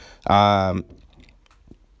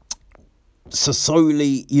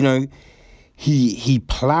 Sassoli, you know, he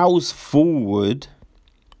plows forward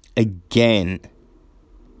again,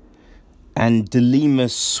 and De Lima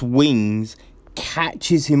swings,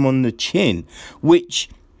 catches him on the chin, which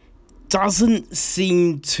doesn't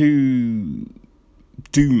seem to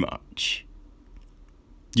do much.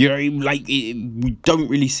 You know, like, we don't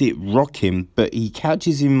really see it rock him, but he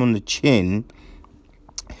catches him on the chin.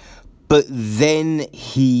 But then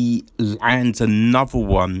he lands another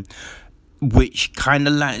one, which kind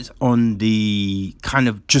of lands on the, kind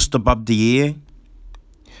of just above the ear.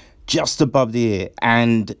 Just above the ear.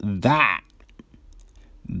 And that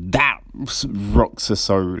rocks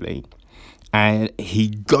Sasori. And he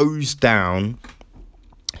goes down.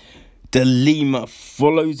 De Lima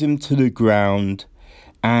follows him to the ground.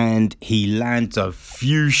 And he lands a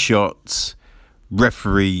few shots.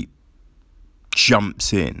 Referee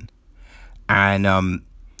jumps in. And,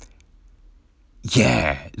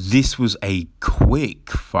 yeah, this was a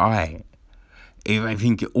quick fight. I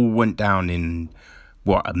think it all went down in,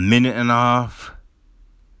 a minute and a half?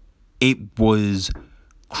 It was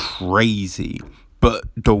crazy. But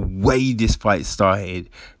the way this fight started,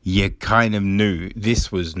 you kind of knew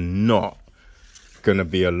this was not going to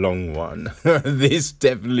be a long one. This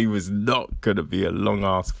definitely was not going to be a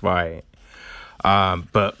long-ass fight.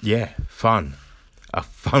 But, yeah, fun. A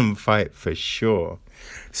fun fight for sure.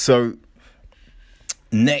 So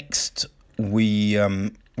next we're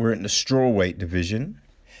in the strawweight division,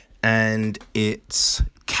 and it's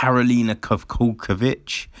Karolina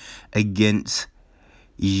Kowalkiewicz against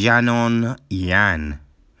Yanon Yan.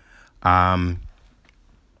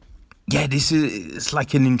 It's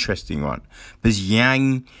like an interesting one because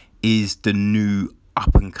Yang is the new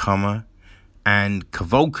up and comer, and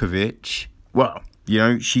Kowalkiewicz,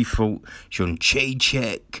 she fought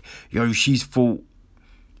Jędrzejczyk. She's fought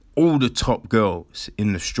all the top girls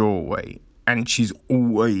in the strawweight, and she's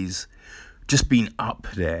always just been up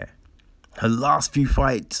there. Her last few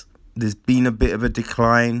fights, there's been a bit of a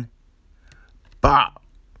decline, but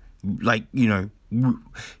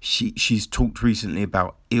she's talked recently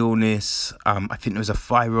about illness. I think there was a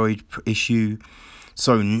thyroid issue,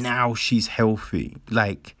 so now she's healthy.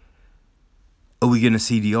 Are we going to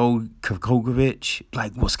see the old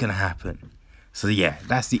Kowalkiewicz? What's going to happen? So, yeah,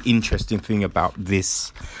 that's the interesting thing about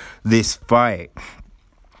this fight.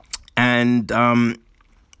 And,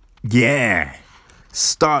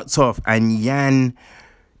 starts off, and Yan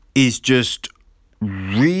is just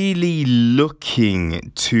really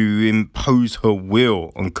looking to impose her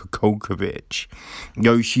will on Kowalkiewicz.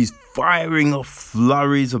 She's firing off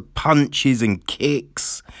flurries of punches and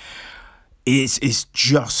kicks. It's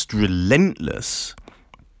just relentless.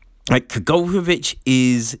 Kowalkiewicz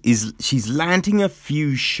she's landing a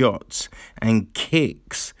few shots and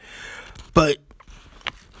kicks, but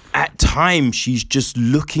at times she's just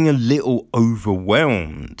looking a little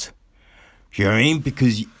overwhelmed. You know what I mean?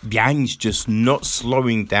 Because Yang's just not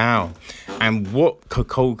slowing down, and what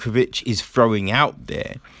Kowalkiewicz is throwing out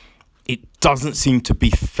there, it doesn't seem to be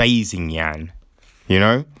phasing Yan.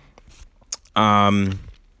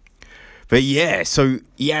 But yeah, so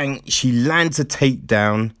Yang, she lands a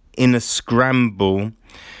takedown in a scramble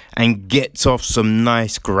and gets off some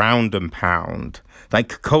nice ground and pound.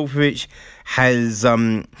 Kowalkiewicz has,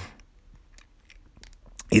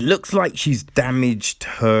 it looks like she's damaged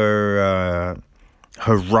her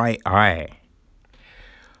right eye.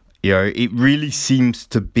 It really seems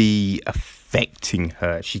to be affecting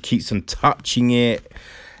her. She keeps on touching it,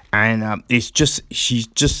 and she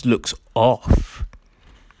just looks off.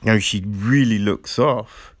 She really looks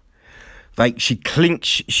off. She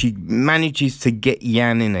manages to get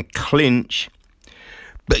Yan in a clinch,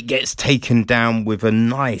 but gets taken down with a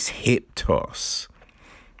nice hip toss.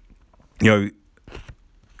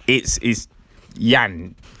 It's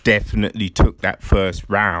Yan definitely took that first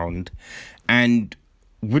round, and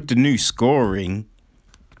with the new scoring,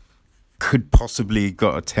 could possibly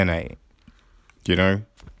got a 10-8.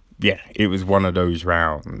 Yeah, it was one of those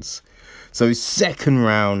rounds. So second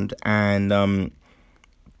round, and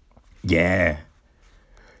Yan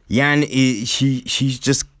she's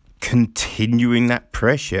just continuing that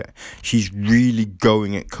pressure. She's really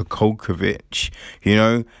going at Kowalkiewicz,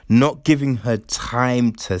 not giving her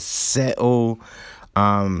time to settle,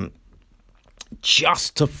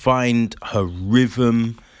 just to find her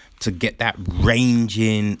rhythm, to get that range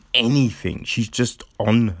in, anything. She's just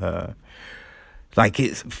on her.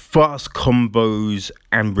 It's fast combos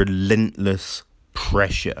and relentless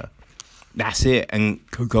pressure. That's it. And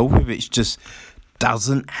Kowalkiewicz just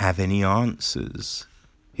doesn't have any answers.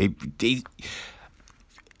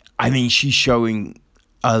 She's showing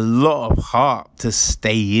a lot of heart to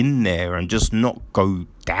stay in there and just not go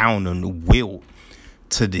down on the will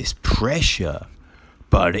to this pressure.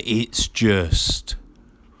 But it's just,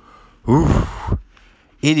 it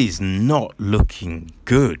is not looking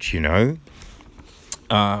good,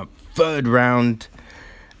 Third round,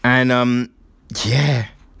 and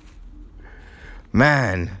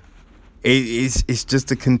man, it's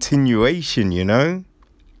just a continuation, you know?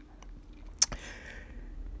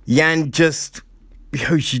 Yan just,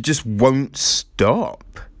 she just won't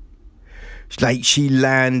stop. Like, she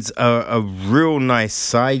lands a real nice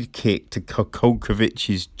sidekick to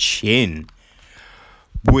Kokovic's chin,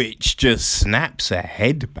 which just snaps her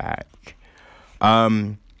head back.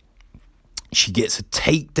 She gets a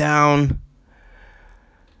takedown.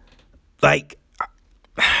 Like,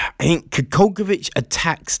 I think Kokovic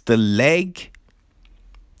attacks the leg.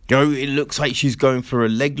 You know, it looks like she's going for a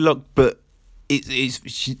leg lock, but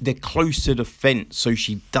they're close to the fence, so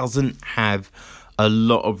she doesn't have a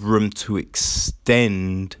lot of room to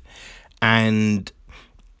extend. And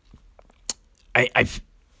I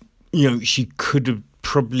she could have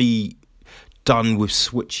probably done with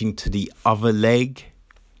switching to the other leg.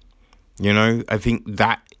 You know, I think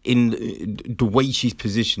that in the way she's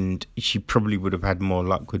positioned, she probably would have had more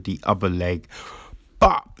luck with the other leg.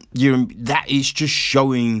 But, you know, that is just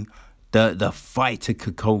showing the fighter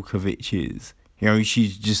Kokovic is. You know,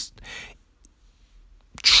 she's just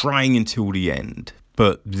trying until the end.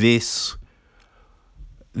 But this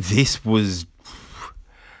was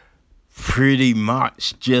pretty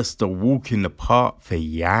much just a walk in the park for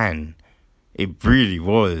Yan. It really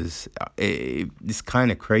was. It's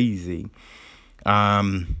kind of crazy. I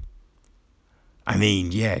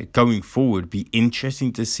mean, yeah, going forward, be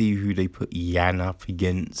interesting to see who they put Yan up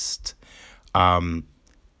against. And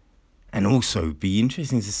also be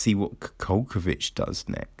interesting to see what Kokovic does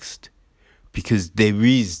next. Because there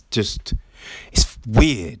is just, it's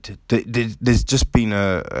weird. There's just been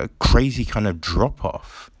a crazy kind of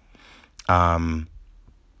drop-off. And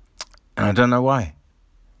I don't know why.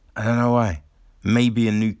 Maybe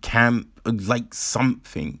a new camp, like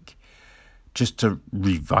something, just to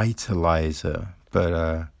revitalize her.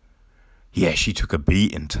 But, yeah, she took a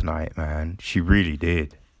beating tonight, man. She really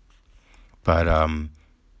did. But, all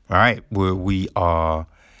right, we are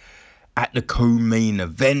at the co-main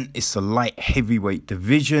event. It's the light heavyweight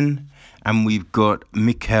division. And we've got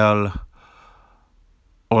Mikhail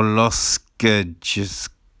Oloska,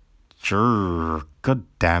 God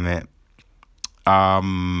damn it.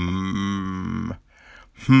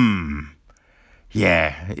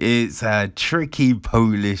 Yeah, it's a tricky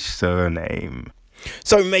Polish surname.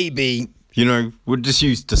 So maybe, you know, we'll just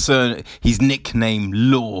use his nickname,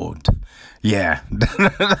 Lord. Yeah,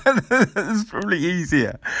 that's probably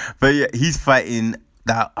easier. But yeah, he's fighting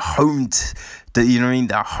that home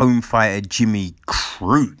fighter, Jimmy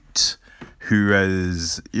Crute, who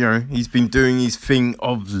has, you know, he's been doing his thing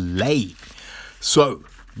of late. So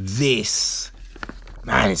this,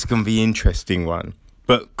 man, it's going to be an interesting one.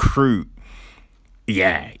 But Crute,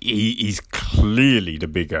 yeah, he's clearly the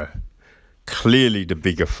bigger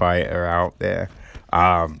fighter out there.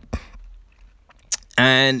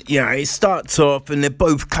 And, you know, it starts off and they're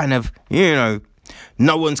both kind of, you know,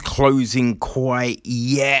 no one's closing quite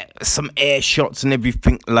yet. Some air shots and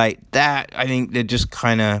everything like that. I think they're just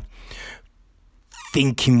kind of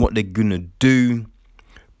thinking what they're going to do.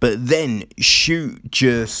 But then Shoot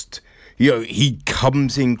just, you know, he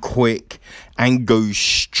comes in quick and goes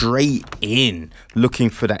straight in looking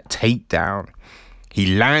for that takedown.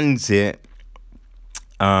 He lands it.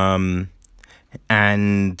 And,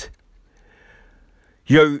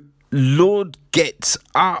 you know, Lord gets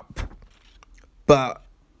up, but,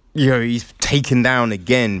 you know, he's taken down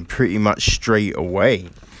again pretty much straight away.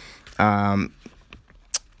 Crute,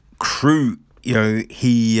 you know,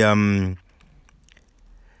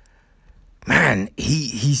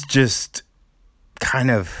 he's just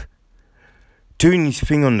kind of doing his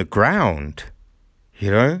thing on the ground,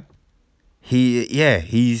 you know?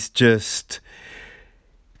 He's just,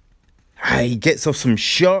 he gets off some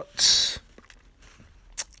shots,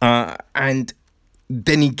 and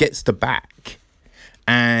then he gets the back,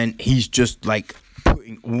 and he's just like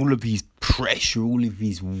putting all of his pressure, all of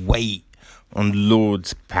his weight on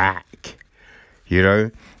Lord's back, you know?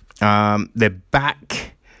 They're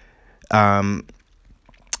back.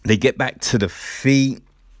 They get back to the feet,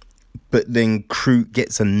 but then Crute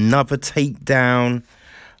gets another takedown.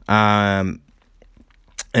 And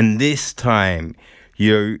this time,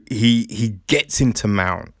 you know, he gets into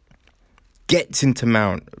mount,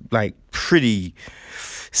 like pretty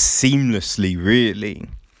seamlessly, really.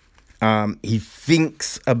 He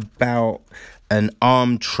thinks about an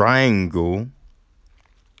arm triangle,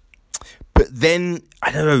 but then,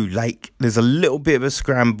 I don't know, like, there's a little bit of a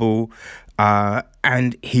scramble,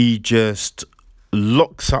 and he just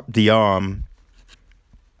locks up the arm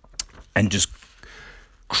and just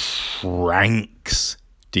cranks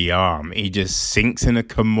the arm. He just sinks in a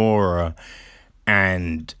Kimura,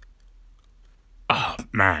 and oh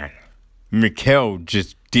man, Mikel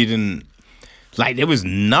just didn't, like, there was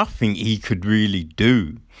nothing he could really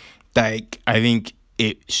do. Like, I think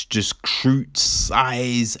it's just Crut's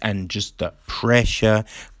size and just the pressure.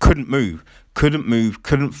 Couldn't move,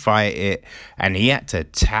 couldn't fight it. And he had to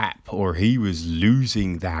tap or he was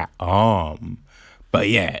losing that arm. But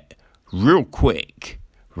yeah, real quick,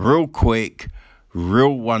 real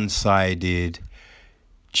one-sided.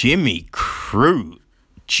 Jimmy Crute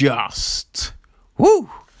just,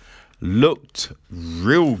 looked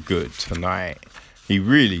real good tonight. He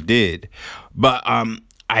really did. But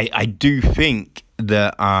I do think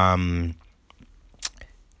that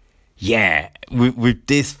with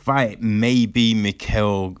this fight, maybe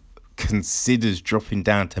Mikel considers dropping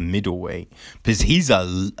down to middleweight, because he's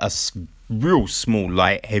a real small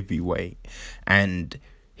light heavyweight, and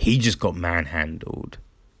he just got manhandled.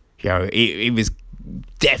 You know, it was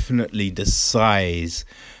definitely the size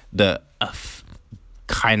that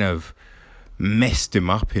kind of messed him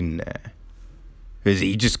up in there, because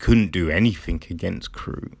he just couldn't do anything against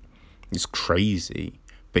Crute. It's crazy.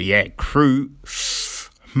 But yeah, Crute,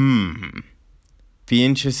 be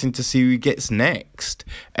interesting to see who he gets next.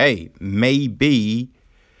 Hey, maybe,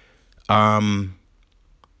 oh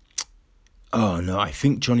no, I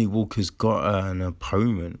think Johnny Walker's got an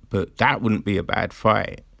opponent, but that wouldn't be a bad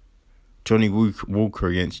fight. Johnny Walker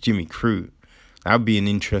against Jimmy Crute. That would be an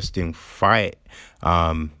interesting fight,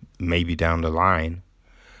 maybe down the line.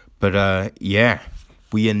 But yeah,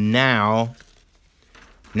 we are now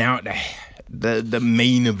at the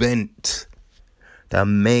main event. The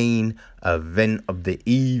main event of the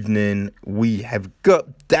evening. We have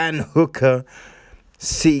got Dan Hooker,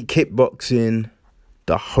 City Kickboxing,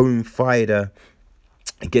 the home fighter,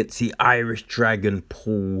 against the Irish Dragon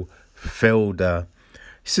Paul Felder.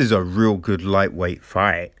 This is a real good lightweight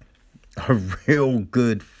fight. A real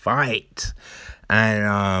good fight.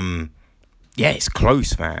 And yeah, it's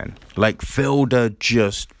close, man. Like, Felder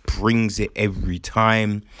just brings it every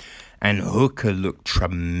time. And Hooker looked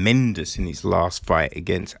tremendous in his last fight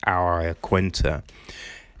against Al Iaquinta.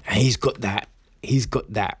 And he's got that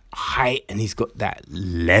height and he's got that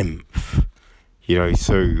length. You know,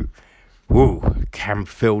 so can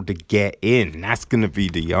Felder get in? That's gonna be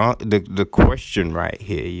the question right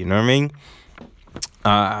here, you know what I mean?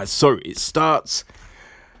 So it starts.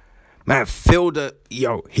 Man, Felder,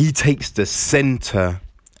 he takes the center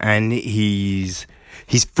and he's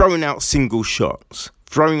throwing out single shots,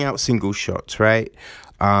 right?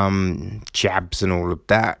 Jabs and all of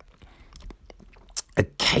that.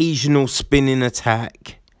 Occasional spinning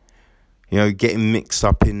attack, getting mixed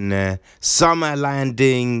up in there. Some are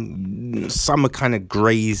landing, some are kind of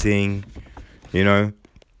grazing,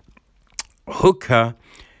 Hooker,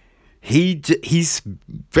 he's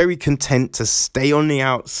very content to stay on the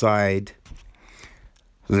outside,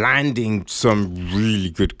 landing some really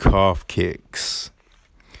good calf kicks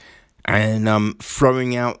and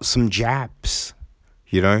throwing out some jabs.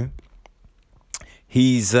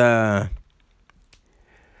 He's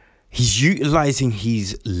utilizing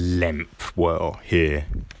his length well here.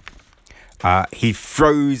 He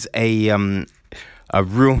throws a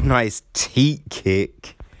real nice teat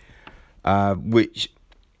kick, which,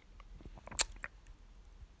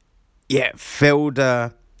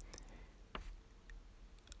 Felder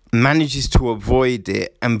manages to avoid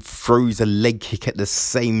it and throws a leg kick at the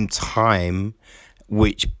same time,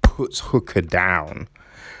 which puts Hooker down.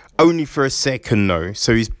 Only for a second, though.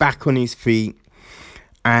 So he's back on his feet.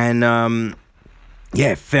 And,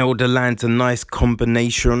 Felder lands a nice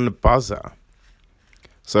combination on the buzzer.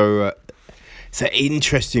 So, it's an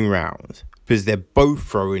interesting round, because they're both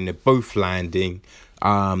throwing, they're both landing.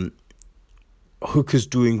 Hooker's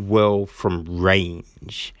doing well from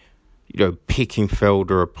range, picking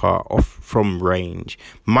Felder apart from range.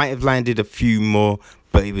 Might have landed a few more,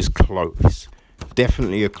 but it was close.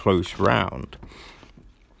 Definitely a close round.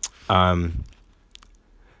 But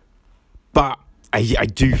I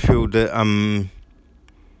do feel that,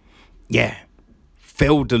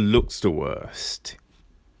 Felder looks the worst.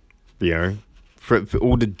 For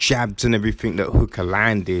all the jabs and everything that Hooker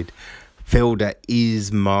landed, Felder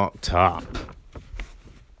is marked up.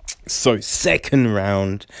 So, second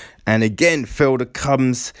round, and again, Felder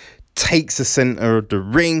takes the center of the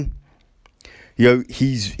ring.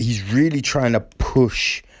 He's really trying to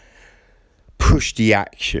push the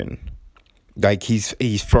action. Like,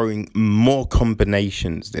 he's throwing more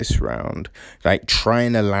combinations this round, like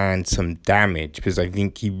trying to land some damage, because I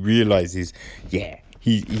think he realizes, he's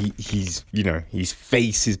his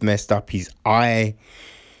face is messed up, his eye,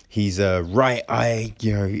 his right eye,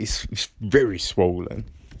 it's very swollen.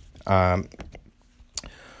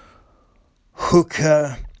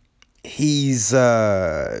 Hooker, he's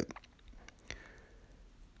man,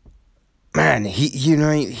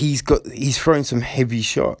 he's throwing some heavy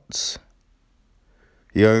shots.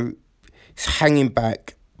 You know, he's hanging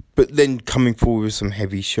back, but then coming forward with some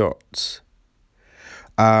heavy shots.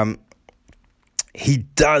 He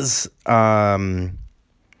does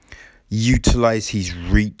utilize his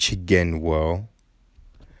reach again well.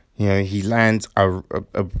 You know, he lands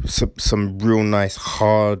some real nice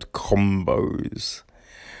hard combos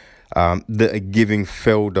that are giving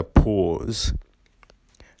Felder pause.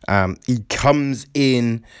 He comes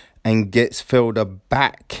in and gets Felder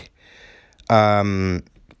back.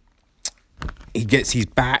 He gets his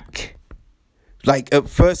back. Like, at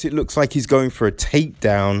first it looks like he's going for a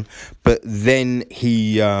takedown, but then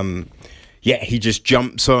he just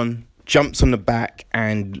jumps on the back,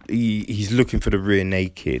 and he's looking for the rear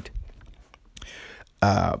naked.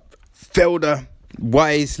 Felder,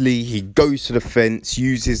 wisely, he goes to the fence,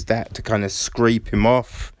 uses that to kind of scrape him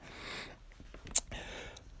off.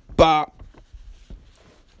 But,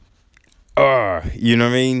 you know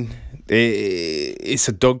what I mean? It's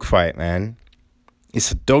a dogfight, man.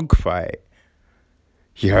 It's a dogfight.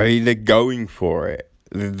 You know, they're going for it.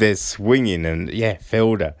 They're swinging, and yeah,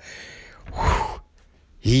 Felder.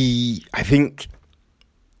 I think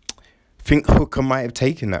Hooker might have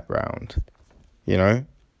taken that round. You know,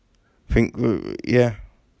 yeah.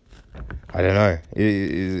 I don't know.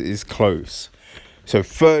 It's close. So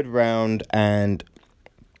third round, and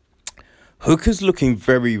Hooker's looking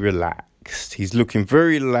very relaxed. He's looking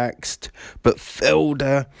very relaxed, but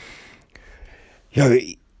Felder, you know,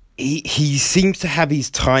 he seems to have his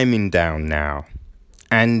timing down now,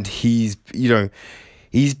 and he's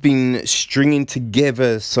been stringing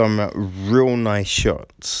together some real nice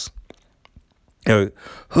shots. You know,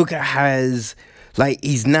 Hooker has, like,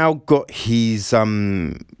 he's now got his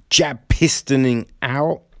jab pistoning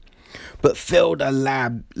out, but Felder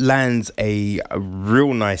lands a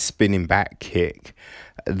real nice spinning back kick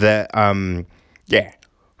that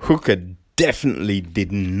Hooker definitely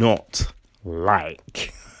did not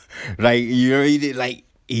like. Like, you know,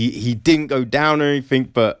 he didn't go down or anything,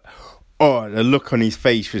 but the look on his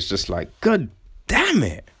face was just like, God damn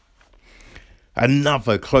it.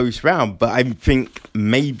 Another close round, but I think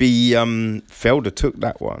maybe Felder took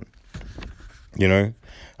that one. You know?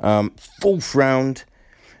 Fourth round,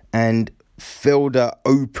 and Felder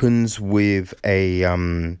opens with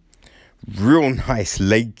a real nice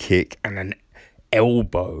leg kick and an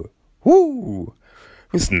elbow. Woo!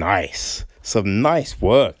 It was nice. Some nice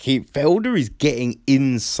work. Felder is getting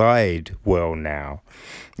inside well now.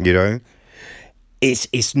 You know?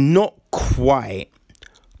 It's not quite,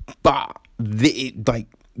 but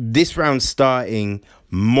this round starting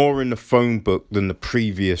more in the phone book than the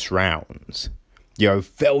previous rounds. You know,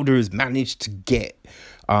 Felder has managed to get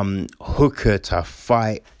Hooker to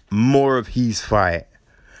fight more of his fight.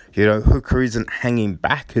 You know, Hooker isn't hanging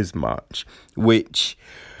back as much, which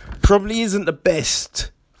probably isn't the best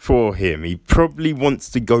for him. He probably wants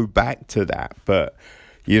to go back to that, but,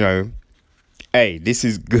 you know, hey, this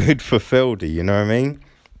is good for Felder, you know what I mean?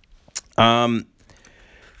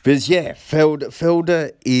 Because, yeah,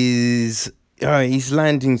 Felder is, he's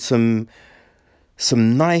landing some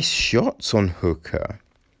nice shots on Hooker.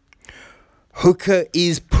 Hooker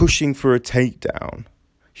is pushing for a takedown.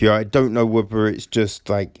 You know, I don't know whether it's just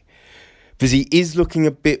like, because he is looking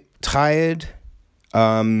a bit tired.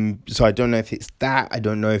 So I don't know if it's that. I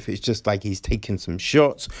don't know if it's just like he's taking some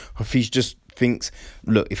shots, or if he just thinks,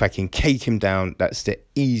 look, if I can cake him down, that's the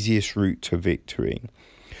easiest route to victory.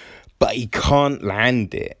 But he can't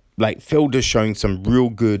land it. Like, Felder's showing some real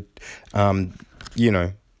good,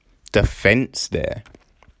 defense there.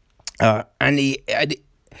 And he's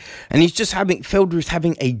just Felder is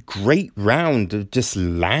having a great round of just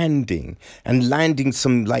landing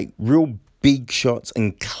some like real big shots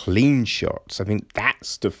and clean shots. I think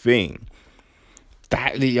that's the thing.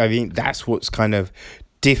 That's what's kind of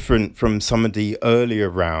different from some of the earlier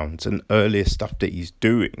rounds and earlier stuff that he's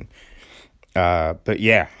doing. But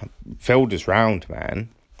yeah, Felder's round, man.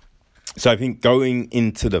 So I think going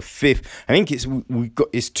into the fifth, I think it's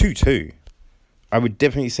 2-2. I would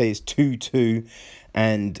definitely say it's 2-2,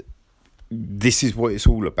 and this is what it's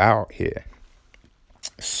all about here.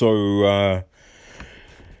 So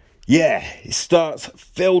it starts.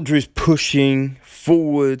 Felder is pushing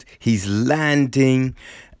forward. He's landing,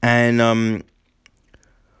 and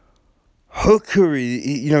Hooker is,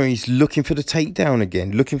 he's looking for the takedown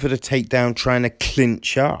again, trying to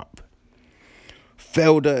clinch up.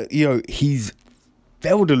 Felder, his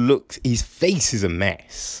face is a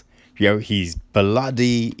mess. He's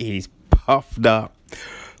bloody, he's puffed up,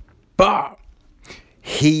 but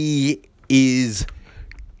he is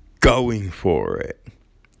going for it,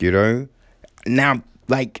 you know? Now,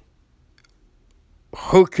 like,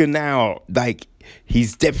 Hooker now, like,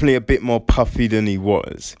 he's definitely a bit more puffy than he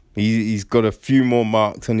was. He's got a few more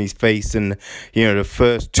marks on his face than, you know, the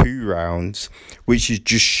first 2 rounds, which is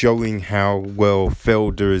just showing how well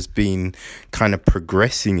Felder has been kind of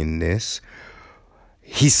progressing in this.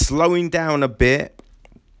 He's slowing down a bit.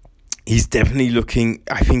 He's definitely looking,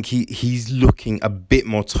 I think he's looking a bit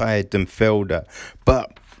more tired than Felder.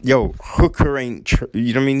 But, yo, Hooker ain't,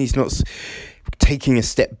 you know what I mean? He's not taking a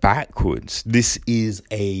step backwards. This is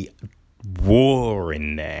a war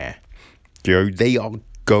in there. You know, they are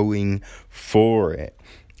going for it.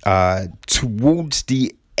 Towards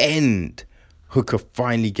the end, Hooker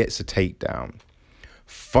finally gets a takedown.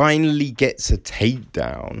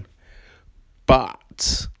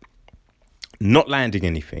 But not landing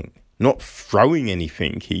anything. Not throwing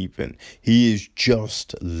anything even. He is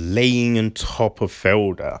just laying on top of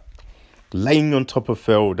Felder. And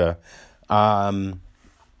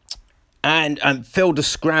Felder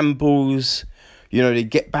scrambles. You know, they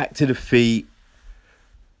get back to the feet.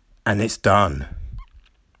 And it's done.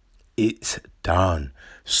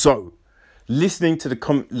 So, listening to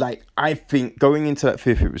the I think going into that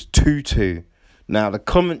fifth, it was 2-2. Now, the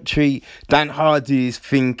commentary, Dan Hardy is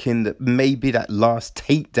thinking that maybe that last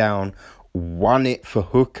takedown won it for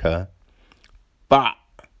Hooker. But,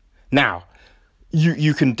 now,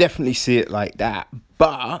 you can definitely see it like that.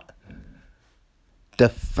 But, the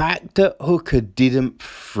fact that Hooker didn't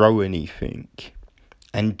throw anything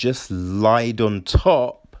and just lied on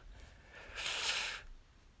top,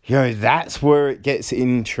 you know, that's where it gets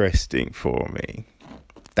interesting for me.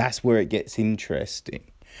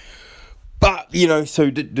 But, you know, so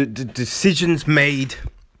the decision's made.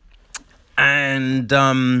 And,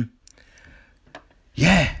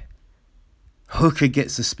 Hooker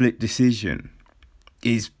gets a split decision.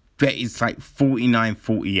 It's like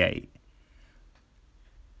 49-48.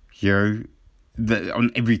 You know, on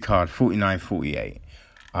every card, 49-48.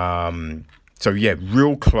 So, yeah,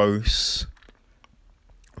 real close.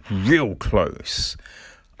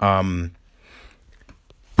 But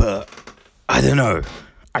I don't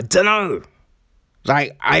know.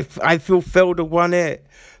 Like, I feel Felder won it,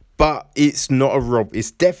 but it's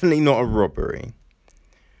definitely not a robbery.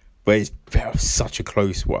 But it's such a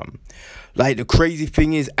close one. Like, the crazy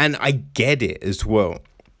thing is, and I get it as well.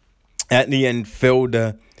 At the end,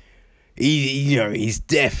 Felder, he's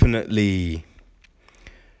definitely,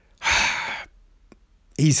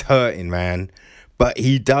 he's hurting, man. But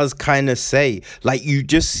he does kind of say, like, you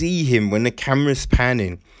just see him when the camera's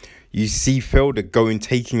panning. You see Felder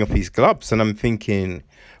taking off his gloves. And I'm thinking,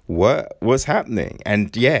 what's happening?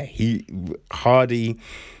 And yeah, Hardy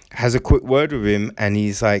has a quick word with him. And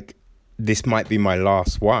he's like, this might be my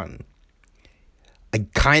last one. I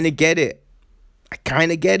kind of get it.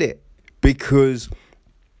 Because,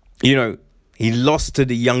 you know, he lost to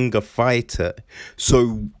the younger fighter.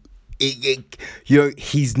 So, you know,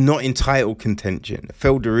 he's not in title contention.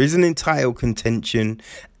 Felder isn't in title contention,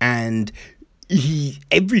 and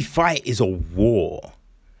every fight is a war.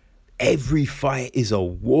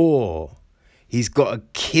 He's got a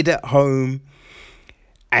kid at home,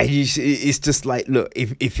 and it's just like, look,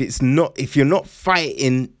 if you're not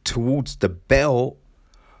fighting towards the belt,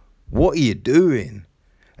 what are you doing?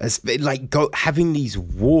 It's like having these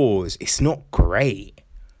wars. It's not great.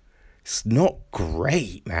 It's not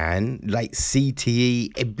great, man. Like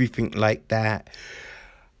CTE, everything like that.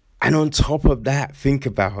 And on top of that, think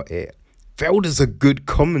about it. Felder's a good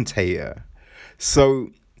commentator. So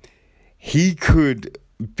he could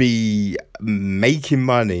be making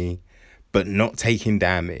money, but not taking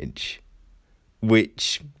damage.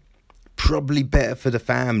 Which, probably better for the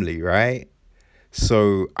family, right?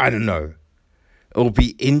 So, I don't know. It'll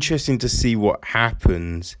be interesting to see what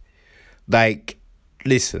happens. Like,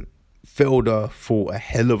 listen. Felder fought a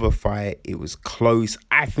hell of a fight. It was close.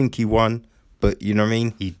 I think he won, but you know what I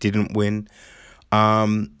mean? He didn't win.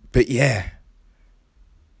 But yeah,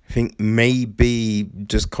 I think maybe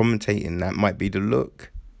just commentating, that might be the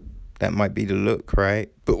look.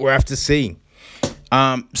 Right? But we'll have to see.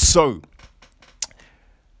 So,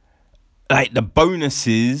 like, the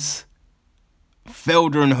bonuses,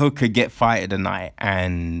 Felder and Hooker get fight of the night,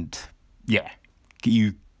 and yeah,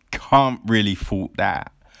 you can't really fault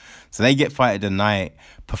that. So they get fight of the night.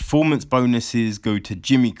 Performance bonuses go to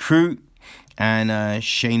Jimmy Crute and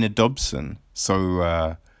Shayna Dobson.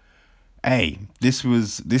 So, hey, this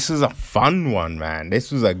was a fun one, man. This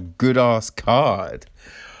was a good ass card,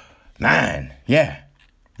 man. Yeah,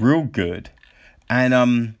 real good.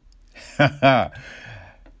 And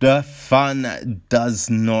the fun does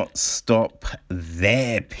not stop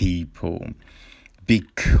there, people,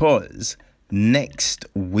 because next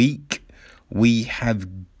week we have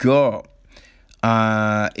got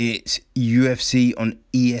it's UFC on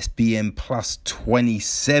ESPN Plus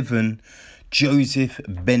 27, Joseph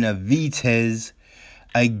Benavidez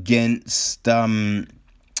against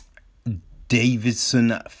Davidson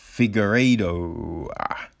Figueiredo.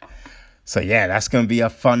 So yeah, that's going to be a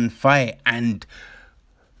fun fight. And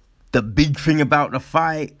the big thing about the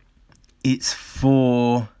fight, it's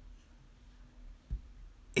for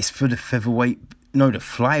the featherweight, no, the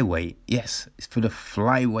flyweight. Yes, it's for the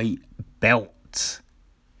flyweight belt,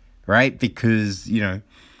 right? Because, you know,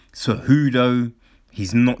 Cejudo,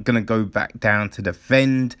 he's not going to go back down to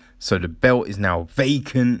defend. So the belt is now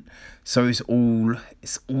vacant. So it's all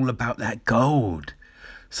about that gold.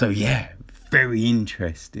 So yeah, very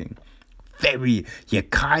interesting. You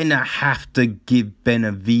kind of have to give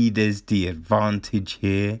Benavidez the advantage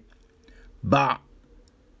here. But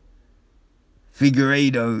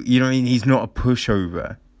Figueiredo, you know what I mean? He's not a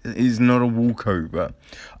pushover. He's not a walkover.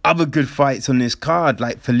 Other good fights on this card,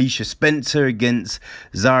 like Felicia Spencer against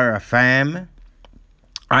Zara Pham.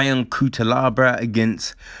 Ion Cutelaba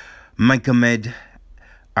against Magomed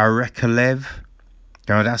Arakalev.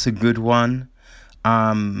 Oh, that's a good one.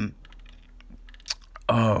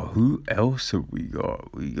 Who else have we got?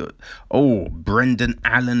 Brendan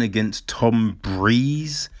Allen against Tom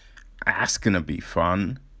Breeze. That's going to be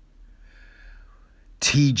fun.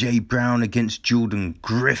 TJ Brown against Jordan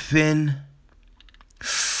Griffin.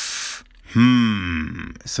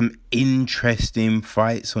 Some interesting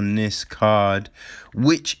fights on this card,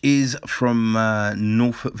 which is from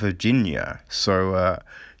Norfolk, Virginia. So,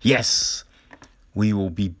 yes, we will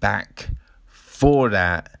be back for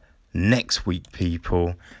that next week,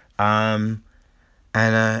 people. Yeah,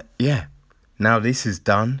 now this is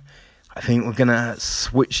done, I think we're gonna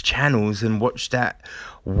switch channels and watch that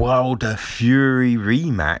Wilder Fury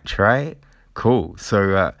rematch, right? Cool.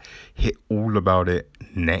 So hit all about it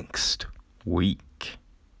next week.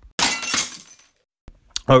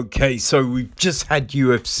 Okay, so we've just had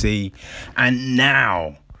UFC, and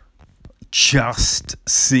now just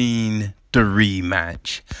seen the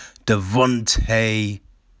rematch. Devontae,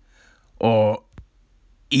 or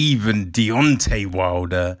even Deontay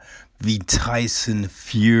Wilder v Tyson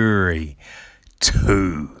Fury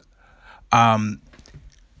 2.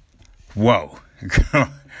 Whoa.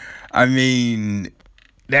 I mean,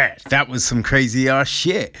 that was some crazy ass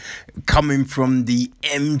shit. Coming from the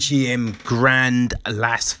MGM Grand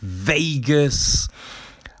Las Vegas.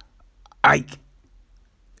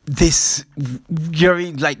 This, you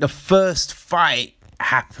know, like the first fight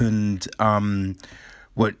happened,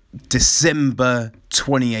 December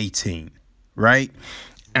 2018, right?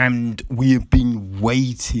 And we have been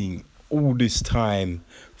waiting all this time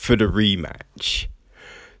for the rematch.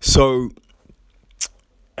 So,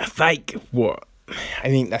 like, what? I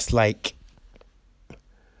think that's like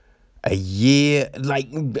a year, like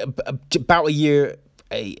about a year,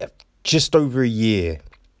 just over a year,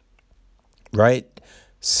 right?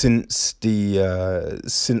 Since the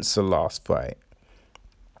last fight.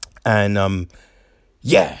 And,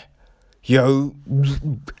 yeah,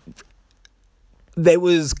 there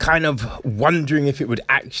was kind of wondering if it would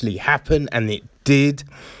actually happen, and it did.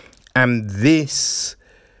 And this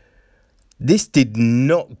did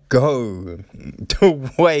not go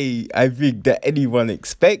the way I think that anyone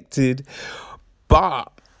expected.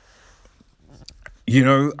 But,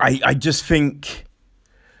 I just think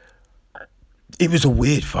it was a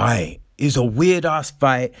weird fight. It was a weird ass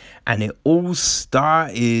fight, and it all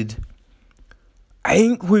started, I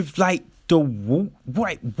think, with like the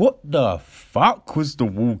what the fuck was the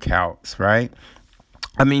walkouts, right?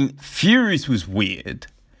 I mean, Fury's was weird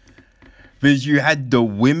because you had the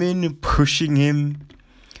women pushing him,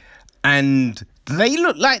 and they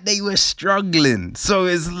looked like they were struggling, so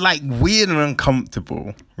it's like weird and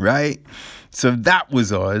uncomfortable, right? So that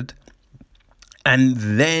was odd. And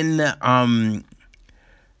then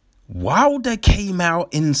Wilder came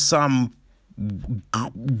out in some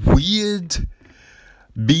weird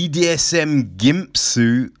BDSM gimp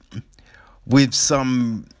suit with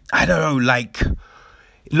some, I don't know, like,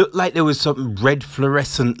 it looked like there was some red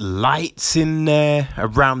fluorescent lights in there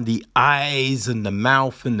around the eyes and the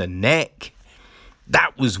mouth and the neck.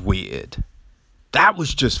 That was weird. That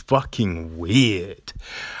was just fucking weird.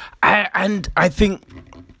 And I think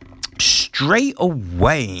straight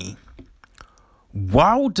away,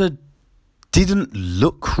 Wilder didn't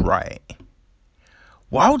look right.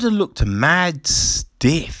 Wilder looked mad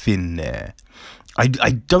stiff in there. I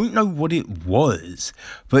don't know what it was,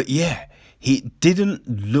 but yeah, he didn't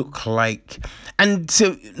look like. And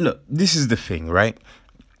so, look, this is the thing, right?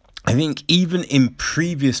 I think even in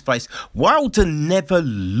previous fights, Wilder never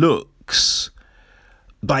looks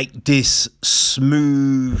like this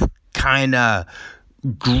smooth, kind of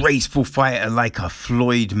graceful fighter like a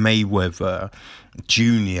Floyd Mayweather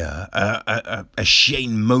Jr., a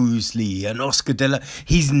Shane Mosley, an Oscar De La.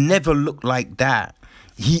 He's never looked like that.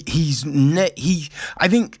 I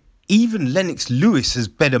think even Lennox Lewis has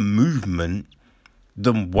better movement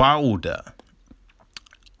than Wilder.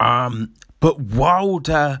 But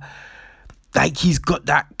Wilder, like, he's got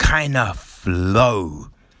that kind of flow,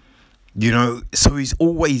 you know, so he's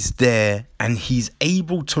always there and he's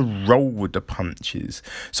able to roll with the punches.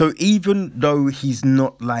 So even though he's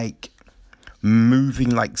not like moving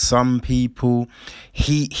like some people,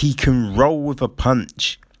 he can roll with a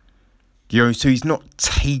punch, you know, so he's not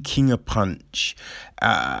taking a punch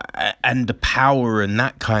and the power and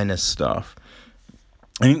that kind of stuff.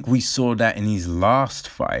 I think we saw that in his last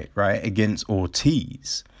fight, right, against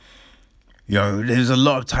Ortiz. You know, there's a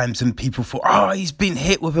lot of times when people thought, oh, he's been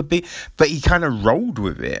hit with a big, but he kind of rolled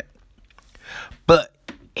with it. But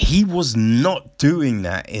he was not doing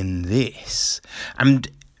that in this. And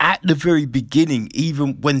at the very beginning,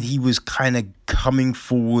 even when he was kind of coming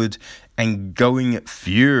forward and going at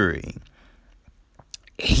Fury,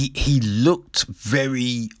 he looked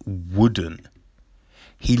very wooden.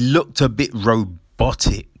 He looked a bit robotic.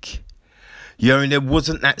 You know, and there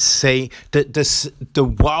wasn't that the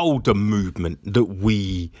Wilder movement that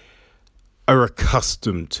we are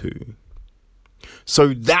accustomed to.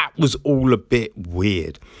 So that was all a bit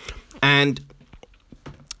weird. And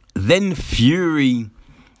then Fury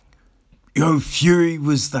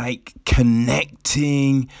was like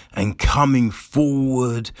connecting and coming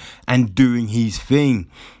forward and doing his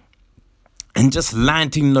thing and just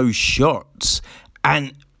landing those shots.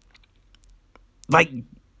 And like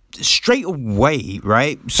straight away,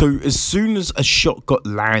 right? So as soon as a shot got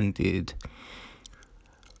landed,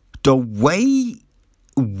 the way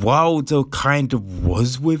Wilder kind of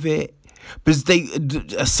was with it,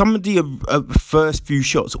 because some of the first few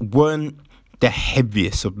shots weren't the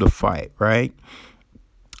heaviest of the fight, right?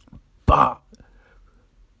 But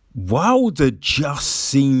Wilder just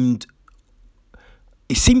seemed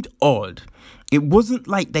odd. It wasn't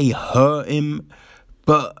like they hurt him,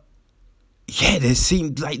 but yeah, there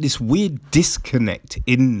seemed like this weird disconnect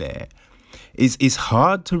in there. It's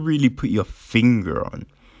hard to really put your finger on.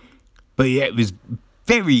 But yeah, it was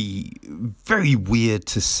very, very weird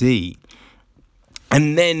to see.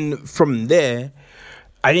 And then from there,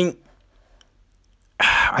 I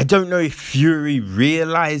don't know if Fury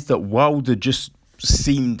realized that Wilder just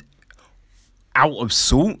seemed out of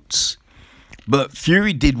sorts. But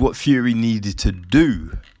Fury did what Fury needed to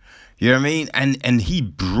do. You know what I mean? And he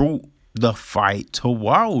brought the fight to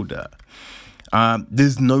Wilder.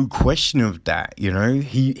 There's no question of that, you know.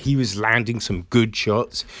 He was landing some good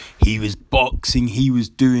shots. He was boxing. He was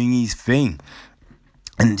doing his thing.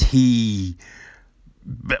 And he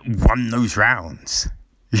won those rounds.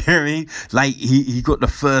 You know what I mean? Like, he got the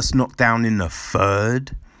first knockdown in the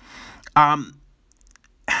third.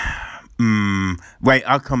 Wait,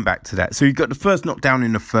 I'll come back to that. So he got the first knockdown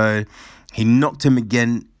in the third. He knocked him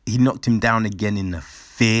down again in the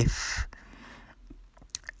fifth.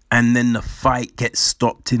 And then the fight gets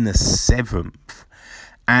stopped in the seventh.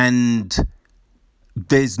 And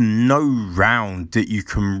there's no round that you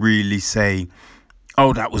can really say,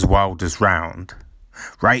 oh, that was Wilder's round.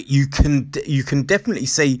 Right? You can definitely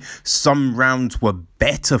say some rounds were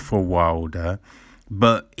better for Wilder,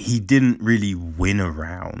 but he didn't really win a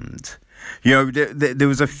round. You know, there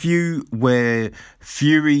was a few where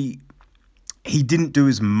Fury, he didn't do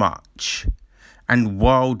as much, and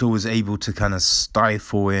Wilder was able to kind of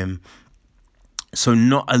stifle him. So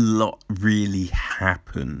not a lot really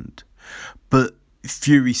happened. But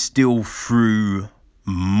Fury still threw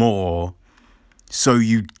more, so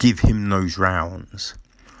you'd give him those rounds.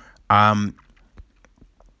 I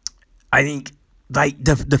think, like,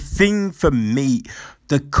 the thing for me,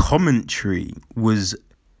 the commentary was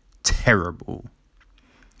terrible.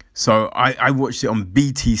 So I watched it on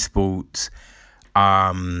BT Sports.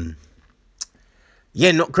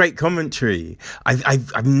 Yeah, not great commentary. I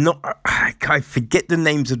forget the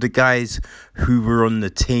names of the guys who were on the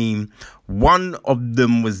team. One of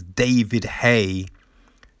them was David Haye.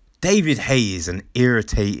 David Haye is an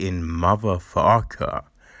irritating motherfucker.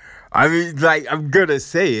 I mean, like, I'm gonna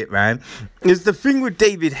say it, man. It's the thing with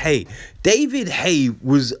David Haye. David Haye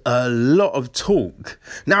was a lot of talk.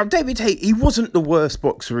 Now, David Haye, he wasn't the worst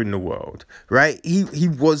boxer in the world, right? He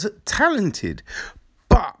was talented.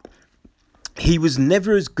 But he was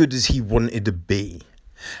never as good as he wanted to be.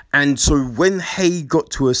 And so when Haye got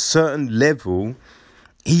to a certain level,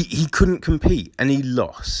 he couldn't compete and he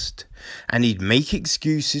lost. And he'd make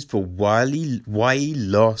excuses for why he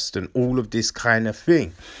lost and all of this kind of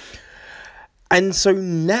thing. And so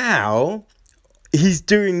now he's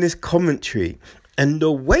doing this commentary, and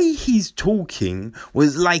the way he's talking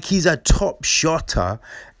was like he's a top shotter,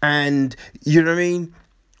 and you know what I mean?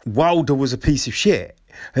 Wilder was a piece of shit.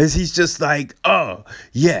 As he's just like, oh,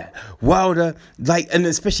 yeah, Wilder, like, and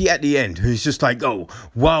especially at the end, he's just like, oh,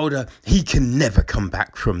 Wilder, he can never come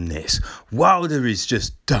back from this. Wilder is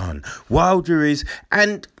just done. Wilder is,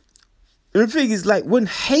 and the thing is, like, when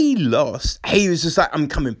Haye lost, Haye was just like, I'm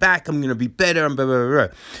coming back, I'm going to be better, and blah, blah, blah,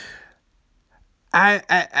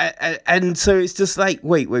 blah. And so it's just like,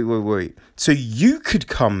 wait. So you could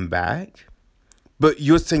come back, but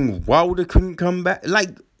you're saying Wilder couldn't come back? Like,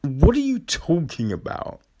 what are you talking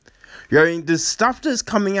about? You know, I mean, the stuff that's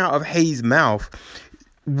coming out of Haye's mouth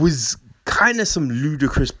was kind of some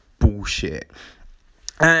ludicrous bullshit.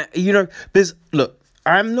 You know, look,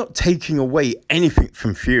 I'm not taking away anything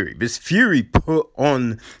from Fury, because Fury put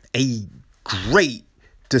on a great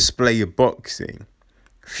display of boxing.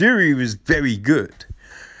 Fury was very good.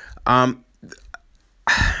 But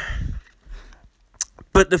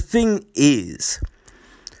the thing is,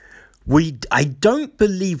 I don't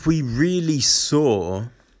believe we really saw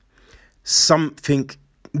something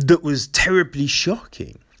that was terribly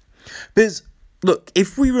shocking. Because, look,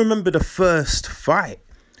 if we remember the first fight,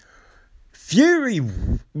 Fury,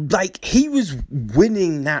 like, he was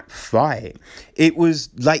winning that fight. It was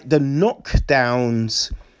like the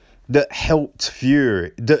knockdowns that helped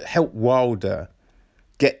Wilder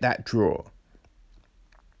get that draw.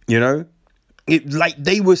 You know?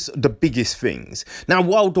 They were the biggest things. Now,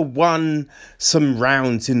 Wilder won some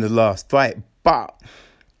rounds in the last fight, but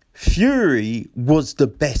Fury was the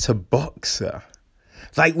better boxer.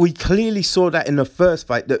 Like, we clearly saw that in the first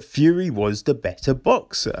fight, that Fury was the better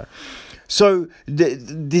boxer. So,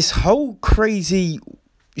 this whole crazy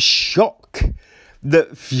shock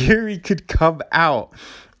that Fury could come out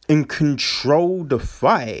and control the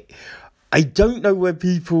fight, I don't know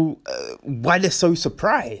why they're so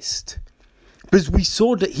surprised. Because we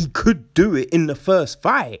saw that he could do it in the first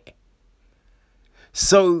fight.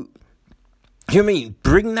 So, you know what I mean?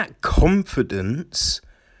 Bring that confidence.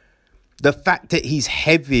 The fact that he's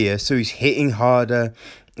heavier, so he's hitting harder.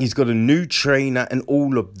 He's got a new trainer and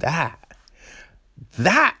all of that.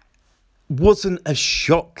 That wasn't a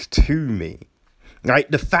shock to me. Right?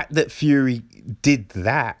 The fact that Fury did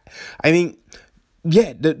that. I mean,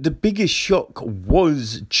 yeah, the biggest shock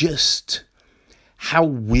was just how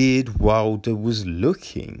weird Wilder was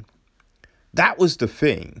looking. That was the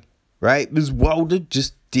thing, right? Because Wilder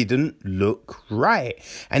just didn't look right.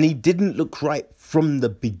 And he didn't look right from the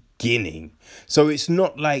beginning. So it's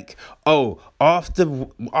not like, oh, after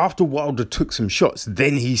Wilder took some shots,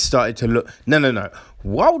 then he started to look. No.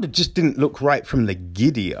 Wilder just didn't look right from the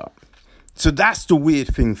giddy up. So that's the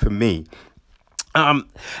weird thing for me.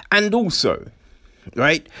 And also,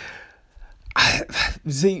 right,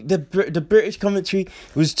 see, the British commentary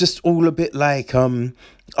was just all a bit like,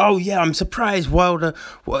 oh yeah, I'm surprised Wilder,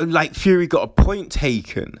 like Fury got a point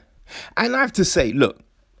taken. And I have to say, look,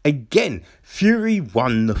 again, Fury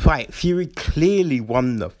won the fight. Fury clearly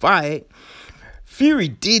won the fight. Fury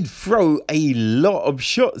did throw a lot of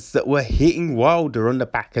shots that were hitting Wilder on the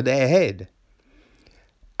back of their head.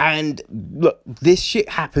 And look, this shit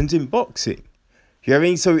happens in boxing. You know what I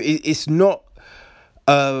mean? So it's not,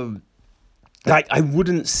 like, I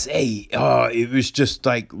wouldn't say, oh, it was just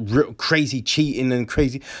like real crazy cheating and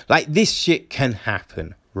crazy. Like, this shit can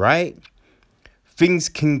happen, right? Things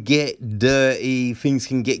can get dirty, things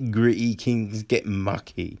can get gritty, things get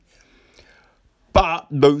mucky. But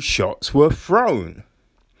those shots were thrown,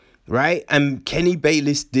 right? And Kenny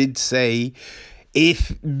Bayless did say,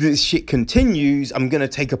 if this shit continues, I'm going to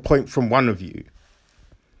take a point from one of you,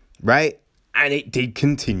 right? And it did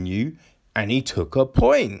continue, and he took a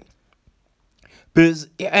point. Because,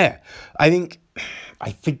 yeah, I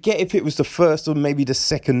forget if it was the first or maybe the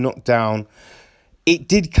second knockdown. It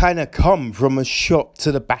did kind of come from a shot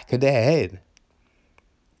to the back of their head.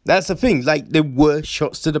 That's the thing. Like, there were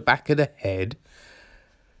shots to the back of the head.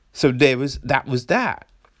 So that was that.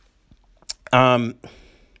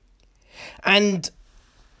 And,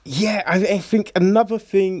 yeah, I think another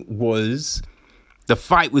thing was the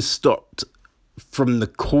fight was stopped from the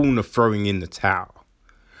corner throwing in the towel.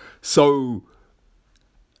 So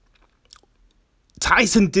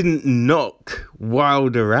Tyson didn't knock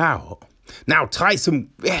Wilder out. Now, Tyson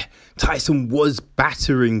was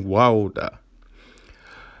battering Wilder.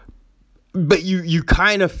 but you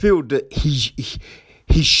kind of feel that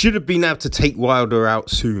he should have been able to take Wilder out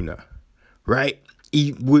sooner, right?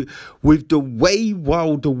 With the way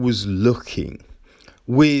Wilder was looking,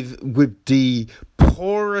 with the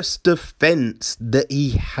porous defense that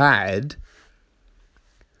he had,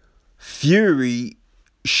 Fury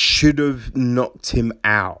should have knocked him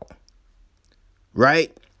out,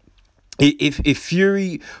 right? If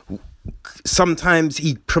Fury, sometimes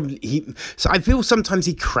so I feel sometimes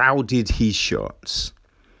he crowded his shots.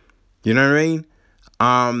 You know what I mean?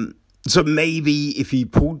 So maybe if he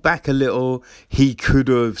pulled back a little, he could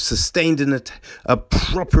have sustained a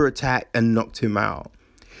proper attack and knocked him out.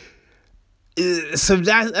 So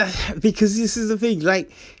that because this is the thing,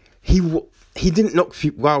 like he didn't knock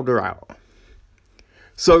Wilder out.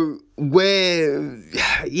 So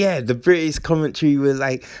the British commentary was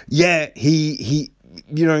like, yeah, he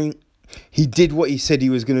did what he said he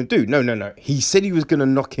was going to do. No. He said he was going to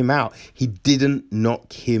knock him out. He didn't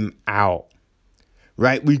knock him out.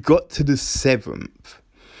 Right? We got to the 7th.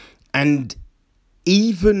 And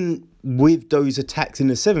even with those attacks in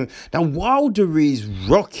the 7th, now Wilder is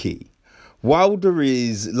rocky. Wilder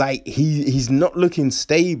is like, he's not looking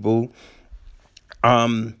stable.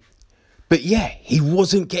 But yeah, he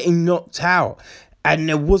wasn't getting knocked out. And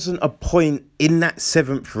there wasn't a point in that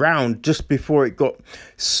 7th round just before it got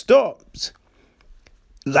stopped.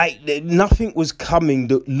 Like nothing was coming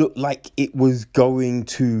that looked like it was going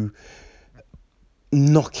to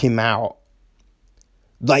knock him out.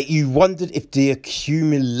 Like you wondered if the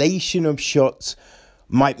accumulation of shots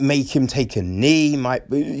might make him take a knee, you know what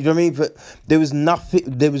I mean? But there was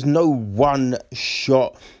no one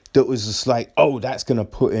shot that was just like, oh, that's going to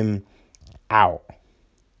put him out.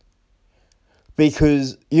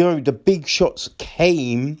 Because, you know, the big shots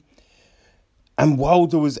came and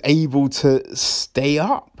Wilder was able to stay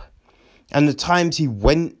up. And the times he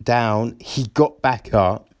went down, he got back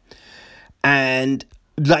up. And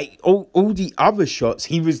like all the other shots,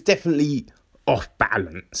 he was definitely off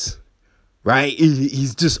balance, right?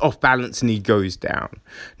 He's just off balance and he goes down.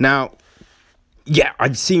 Now, yeah,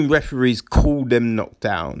 I've seen referees call them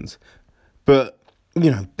knockdowns, but, you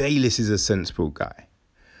know, Bayless is a sensible guy.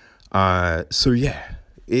 So yeah,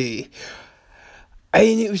 it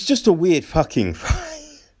was just a weird fucking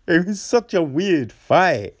fight. It was such a weird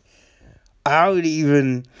fight. I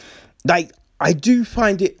do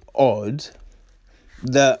find it odd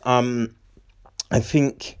that I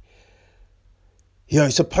think, you know,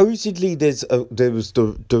 supposedly there was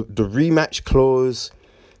the rematch clause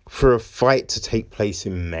for a fight to take place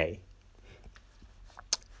in May.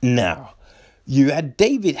 Now, you had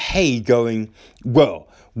David Haye going, well,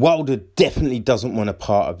 Wilder definitely doesn't want a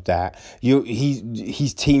part of that.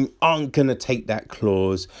 His team aren't going to take that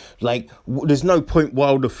clause. Like, there's no point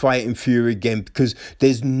Wilder fighting Fury again because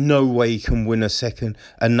there's no way he can win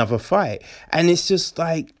another fight. And it's just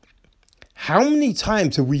like, how many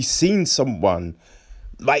times have we seen someone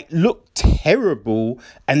like look terrible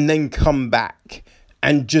and then come back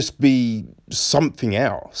and just be something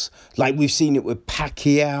else? Like we've seen it with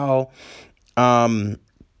Pacquiao.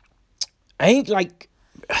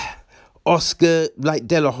 Oscar, like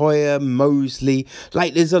De La Hoya, Mosley.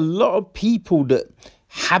 Like there's a lot of people that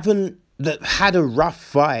had a rough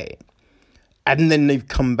fight and then they've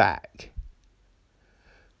come back.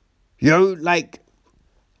 You know, like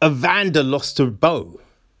Evander lost to Bo.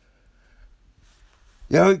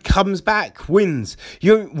 You know, it comes back, wins.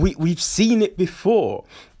 You know, we've seen it before.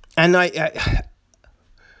 And I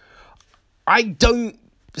don't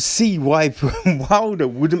see why Wilder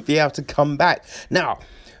wouldn't be able to come back. Now,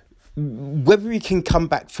 whether he can come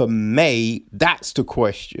back for May, that's the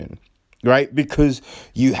question, right? Because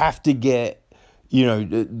you have to get, you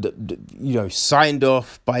know, signed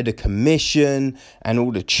off by the commission and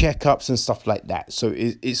all the checkups and stuff like that. So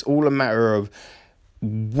it's all a matter of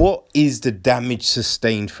what is the damage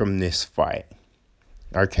sustained from this fight.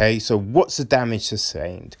 Okay, so what's the damage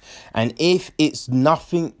sustained? And if it's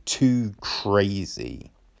nothing too crazy,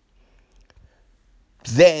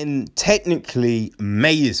 then technically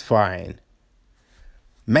May is fine.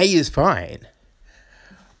 May is fine.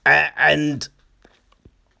 And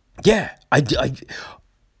yeah, I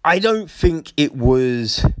don't think it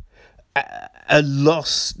was a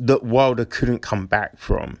loss that Wilder couldn't come back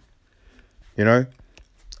from. You know,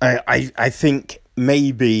 I think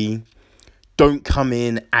maybe don't come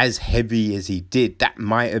in as heavy as he did. That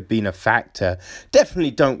might have been a factor.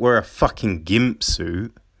 Definitely don't wear a fucking gimp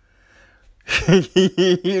suit.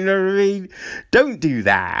 You know what I mean? Don't do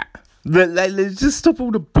that. Let's just stop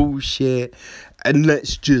all the bullshit and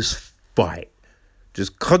let's just fight.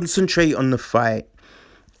 Just concentrate on the fight.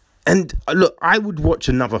 And look, I would watch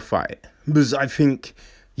another fight. because I think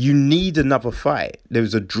you need another fight. There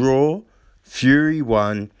was a draw, Fury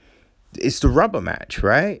won. It's the rubber match,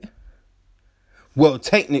 right? Well,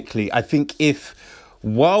 technically, I think if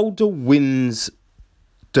Wilder wins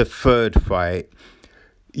the third fight,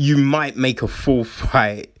 you might make a full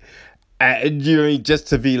fight, you know, just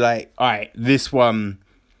to be like, all right, this one,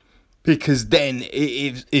 because then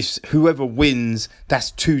if whoever wins,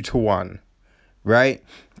 that's 2-1, right?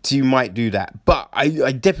 So you might do that, but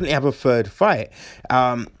I definitely have a third fight.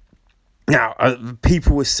 Now,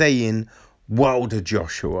 people were saying Wilder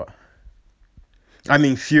Joshua. I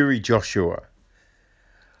mean Fury Joshua.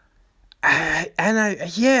 I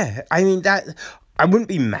mean that I wouldn't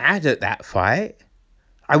be mad at that fight.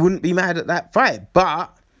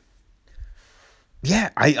 But yeah,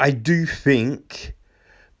 I do think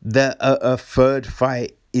that a third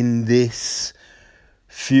fight in this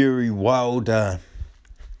Fury Wilder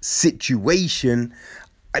situation,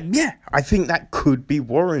 I think that could be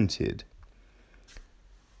warranted.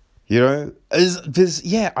 You know,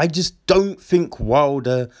 I just don't think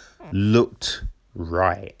Wilder looked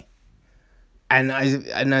right. And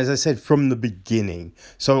as I said from the beginning,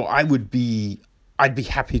 so I'd be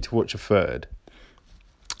happy to watch a third.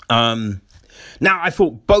 Now I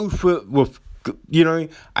thought both were you know,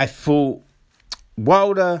 I thought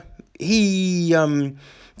Wilder, he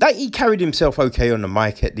carried himself okay on the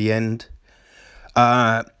mic at the end.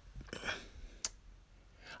 I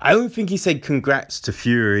don't think he said congrats to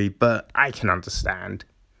Fury, but I can understand.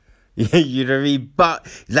 You know what I mean?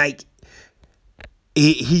 But like,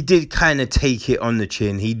 he did kind of take it on the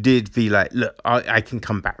chin. He did be like, look, I can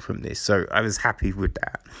come back from this. So I was happy with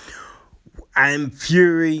that. And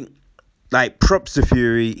Fury, like, props to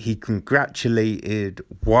Fury. He congratulated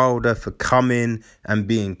Wilder for coming and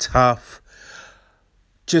being tough.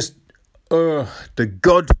 Just, the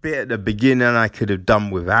God bit at the beginning I could have done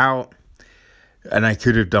without. And I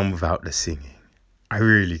could have done without the singing. I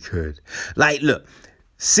really could. Like, look,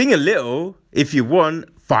 sing a little if you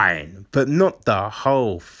want, fine. But not the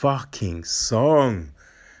whole fucking song.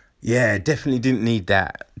 Yeah, definitely didn't need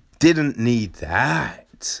that.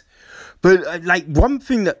 But, like, one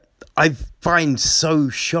thing that I find so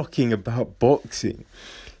shocking about boxing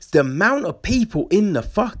is the amount of people in the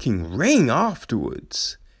fucking ring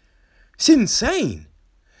afterwards. It's insane.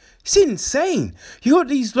 You got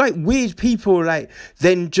these, like, weird people, like,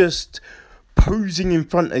 then just posing in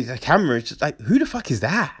front of the camera. It's just like, who the fuck is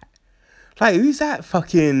that? Like, who's that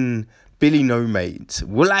fucking Billy No Mate?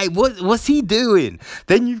 Well, like, what's he doing?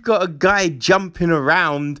 Then you've got a guy jumping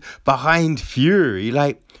around behind Fury.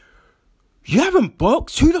 Like, you haven't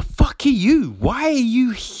boxed? Who the fuck are you? Why are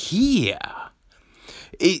you here?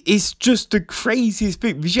 It's just the craziest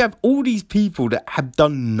thing. Because you have all these people that have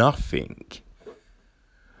done nothing.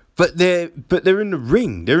 But they're in the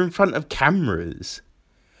ring. They're in front of cameras.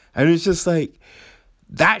 And it's just like,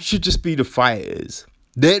 that should just be the fighters.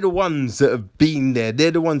 They're the ones that have been there.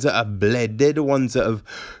 They're the ones that have bled. They're the ones that have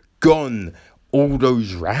gone all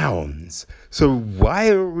those rounds. So why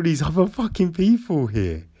are all these other fucking people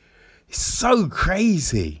here? It's so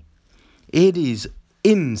crazy. It is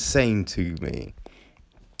insane to me.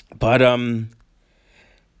 But,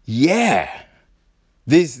 yeah.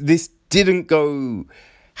 This didn't go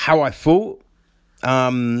how I thought.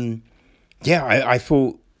 I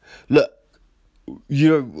thought, look, you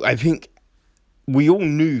know, I think we all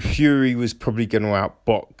knew Fury was probably going to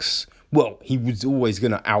outbox. Well, he was always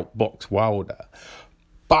going to outbox Wilder.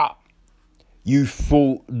 But you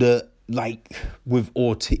thought that, like, with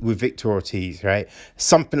Victor Ortiz, right?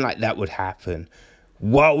 Something like that would happen.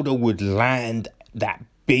 Wilder would land that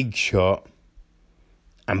big shot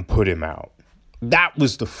and put him out. That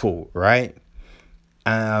was the thought, right?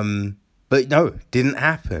 But no, didn't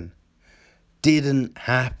happen.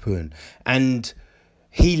 And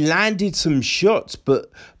he landed some shots,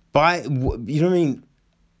 but you know what I mean?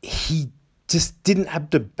 He just didn't have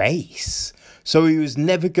the base. So he was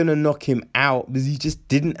never going to knock him out because he just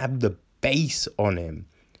didn't have the base on him.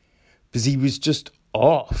 Because he was just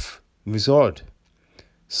off. It was odd.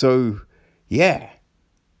 So, yeah.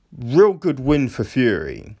 Real good win for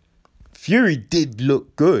Fury. Fury did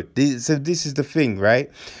look good. So this is the thing,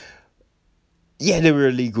 right? Yeah, there were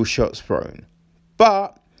illegal shots thrown.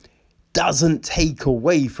 But doesn't take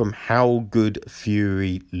away from how good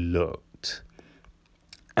Fury looked.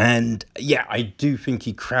 And yeah, I do think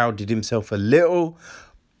he crowded himself a little,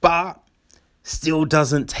 but still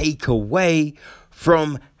doesn't take away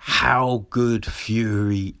from how good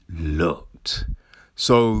Fury looked.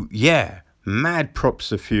 So yeah, mad props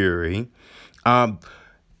to Fury. I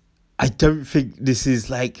don't think this is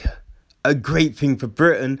like a great thing for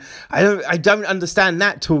Britain. I don't understand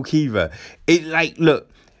that talk either. It's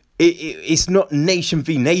not nation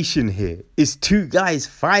v nation here. It's two guys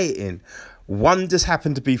fighting. One just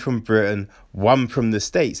happened to be from Britain, one from the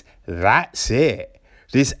States. That's it.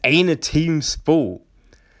 This ain't a team sport.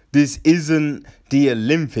 This isn't the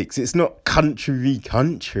Olympics. It's not country v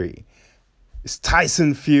country. It's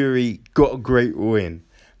Tyson Fury got a great win.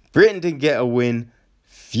 Britain didn't get a win.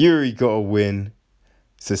 Fury got a win.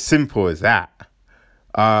 It's as simple as that.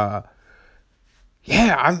 I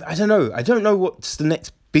don't know. I don't know what's the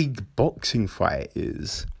next big boxing fight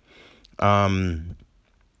is.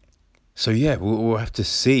 So yeah, we'll have to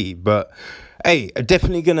see. But hey, I'm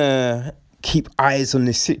definitely gonna keep eyes on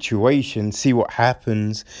this situation, see what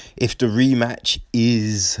happens if the rematch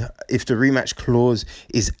clause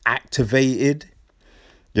is activated.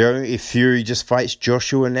 You know, if Fury just fights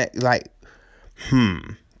Joshua next,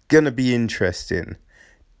 gonna be interesting.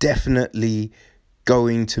 Definitely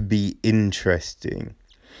going to be interesting.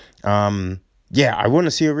 I want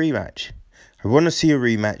to see a rematch.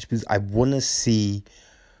 Because I want to see,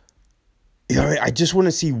 I just want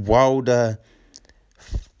to see Wilder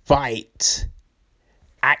fight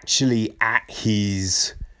actually at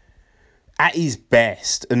his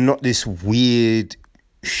best and not this weird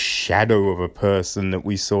shadow of a person that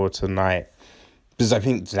we saw tonight. Because I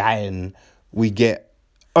think then we get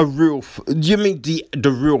a real,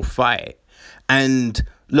 the real fight. And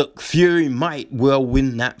look, Fury might well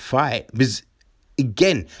win that fight because,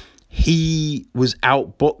 again, he was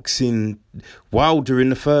outboxing Wilder in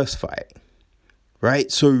the first fight, right?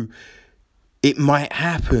 So it might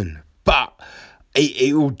happen, but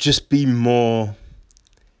it will just be more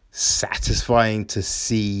satisfying to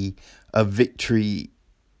see a victory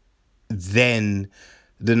then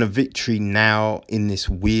than a victory now in this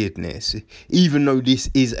weirdness, even though this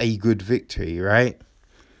is a good victory, right?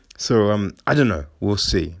 So, I don't know. We'll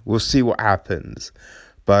see. We'll see what happens.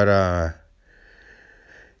 But, I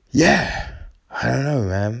don't know,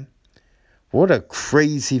 man. What a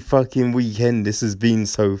crazy fucking weekend this has been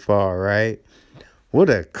so far, right?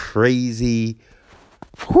 What a crazy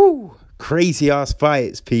ass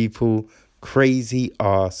fights, people. Crazy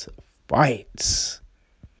ass fights.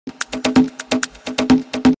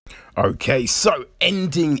 Okay, so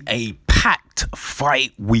ending a packed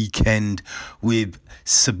fight weekend with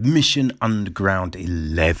Submission Underground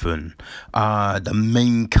 11. The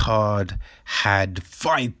main card had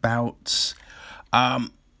 5 bouts.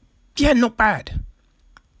 Not bad.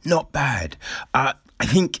 I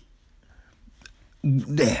think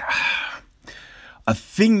a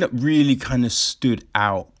thing that really kind of stood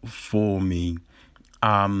out for me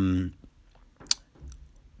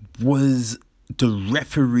was the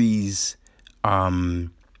referee's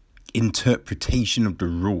interpretation of the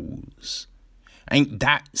rules. I think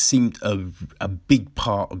that seemed a big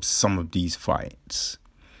part of some of these fights,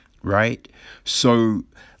 right? So,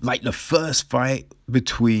 like the first fight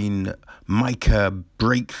between Micah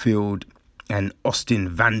Brakefield and Austin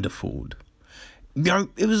Vanderford,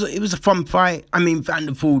 it was a fun fight. I mean,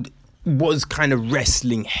 Vanderford was kind of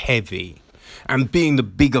wrestling heavy, and being the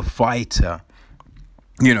bigger fighter,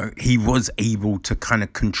 he was able to kind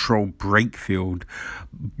of control Brakefield,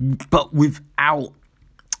 but without,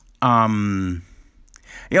 I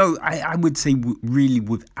would say really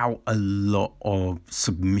without a lot of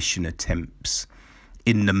submission attempts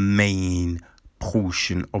in the main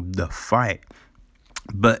portion of the fight.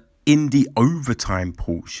 But in the overtime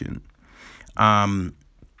portion,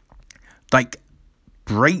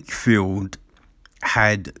 Brakefield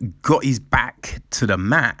had got his back to the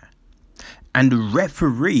mat, and the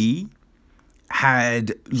referee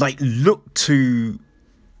had looked to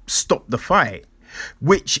stop the fight,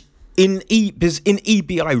 which in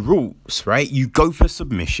EBI rules, right? You go for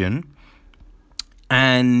submission,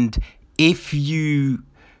 and if you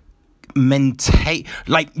maintain,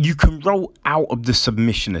 you can roll out of the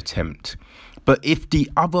submission attempt, but if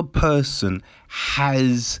the other person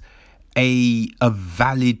has a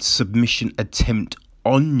valid submission attempt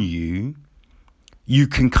on you, you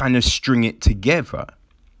can kind of string it together.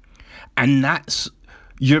 And that's,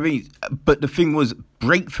 but the thing was,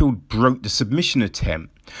 Brakefield broke the submission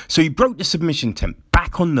attempt. So he broke the submission attempt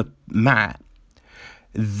back on the mat.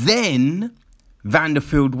 Then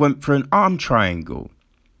Vanderfield went for an arm triangle,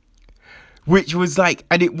 which was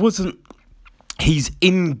and it wasn't, he's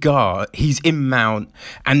in guard, he's in mount,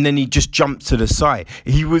 and then he just jumped to the side.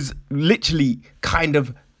 He was literally kind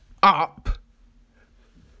of up.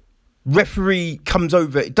 Referee comes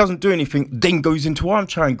over, it doesn't do anything, then goes into arm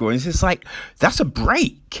triangle. And it's just that's a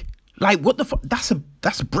break. What the fuck? That's a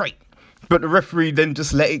break. But the referee then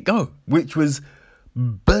just let it go, which was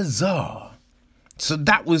bizarre. So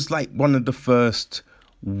that was like one of the first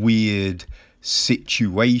weird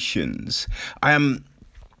situations. In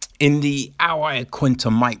the Al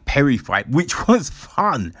Iaquinta Mike Perry fight, which was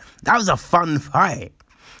fun. That was a fun fight,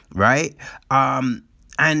 right?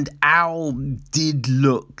 And Al did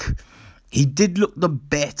look the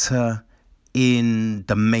better in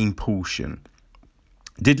the main portion.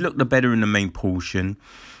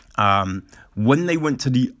 When they went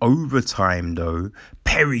to the overtime, though,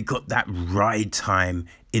 Perry got that ride time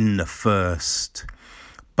in the first.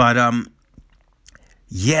 But I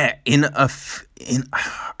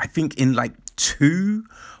think in like two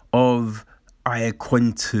of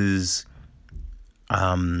Iaquinta's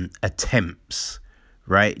attempts,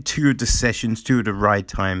 right? Two of the sessions, two of the ride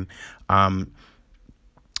time,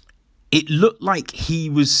 it looked like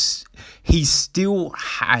he still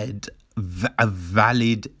had a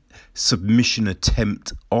valid submission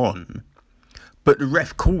attempt on, but the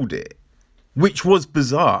ref called it, which was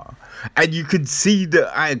bizarre. And you could see that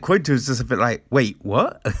Iaquinta was just a bit like, wait,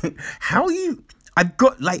 what? How are you? I've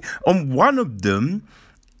got like, on one of them,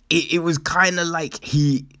 it was kind of like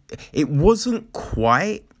it wasn't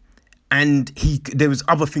quite, and there was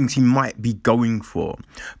other things he might be going for.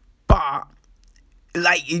 But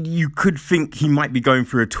like, you could think he might be going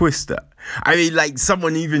for a twister. I mean, like,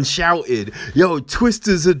 someone even shouted, yo,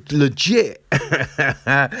 twisters are legit. But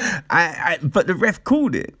the ref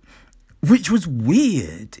called it, which was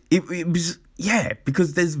weird. It was, yeah,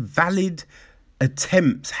 because there's valid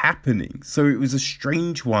attempts happening. So it was a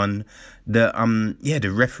strange one that,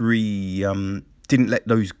 the referee didn't let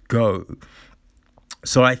those go.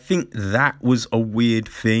 So I think that was a weird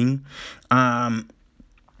thing. One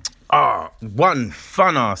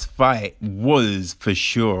fun-ass fight was, for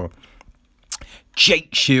sure,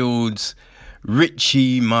 Jake Shields,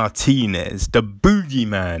 Richie Martinez, the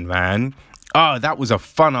boogeyman, man. That was a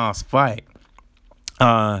fun-ass fight.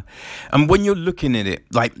 And when you're looking at it,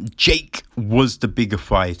 like, Jake was the bigger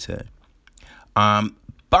fighter.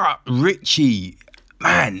 But Richie,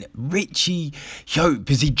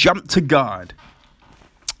 because he jumped to guard.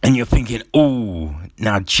 And you're thinking, oh,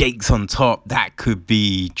 now Jake's on top. That could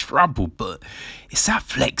be trouble. But it's that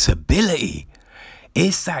flexibility.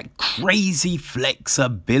 It's that crazy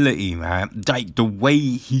flexibility, man. Like, the way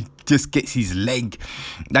he just gets his leg,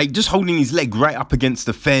 like, just holding his leg right up against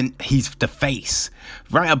the face,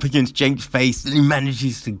 right up against Jake's face. And he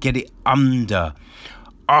manages to get it under.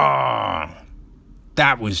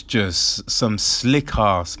 That was just some slick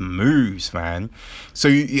ass moves, man. So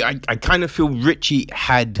I kind of feel Richie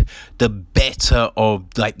had the better of,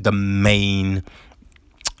 like, the main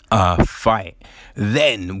fight.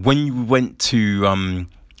 Then when you went to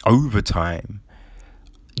overtime,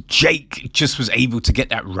 Jake just was able to get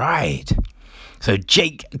that ride. So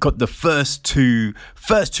Jake got the first two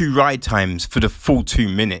ride times for the full 2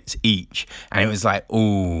 minutes each, and it was like,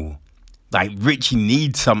 oh, like, Richie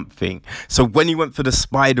needs something. So when he went for the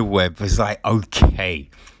spider web, it was like, okay,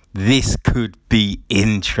 this could be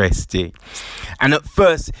interesting. And at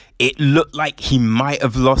first, it looked like he might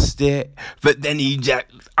have lost it, but then he just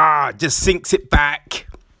sinks it back.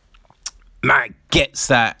 Man, gets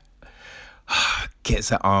that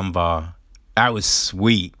armbar. That was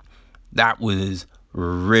sweet. That was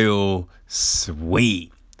real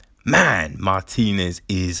sweet. Man, Martinez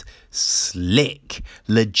is slick.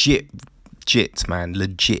 Legit jits, man.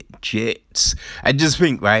 Legit jits. I just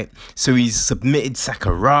think, right? So he's submitted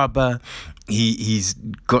Sakuraba. He's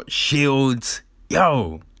got Shields.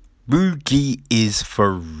 Yo, Boogie is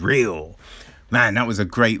for real. Man, that was a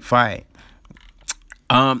great fight.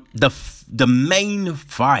 The main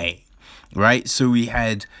fight, right? So we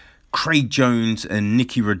had Craig Jones and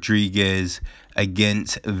Nicky Rodriguez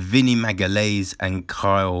against Vinny Magalhaes and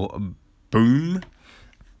Kyle Boom.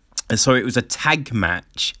 And so it was a tag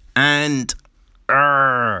match, and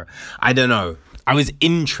I don't know. I was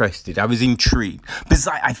interested. I was intrigued because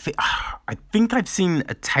I think I've seen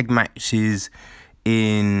tag matches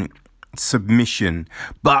in submission,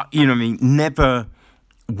 but you know what I mean, never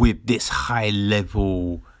with this high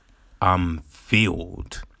level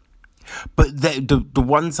field. But the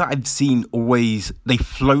ones that I've seen always, they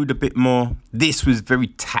flowed a bit more. This was very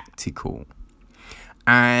tactical.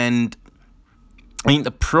 And I think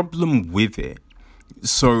the problem with it,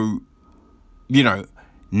 so, you know,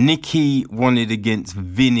 Nicky wanted against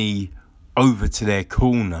Vinny over to their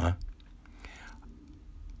corner.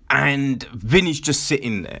 And Vinny's just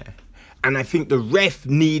sitting there. And I think the ref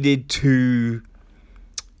needed to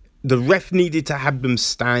have them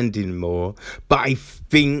standing more. But I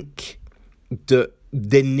think that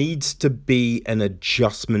there needs to be an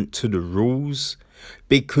adjustment to the rules,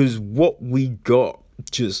 because what we got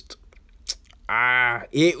just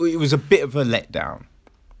it was a bit of a letdown.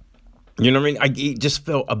 You know what I mean? It just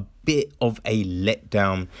felt a bit of a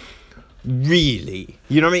letdown, really.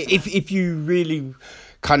 You know what I mean? If you really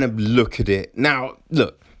kind of look at it. Now,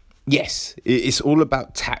 look, yes, it's all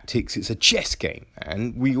about tactics. It's a chess game,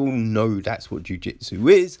 and we all know that's what jiu-jitsu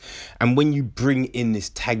is. And when you bring in this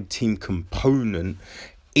tag team component,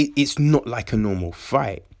 it's not like a normal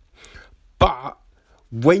fight. But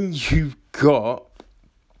when you've got,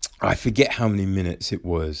 I forget how many minutes it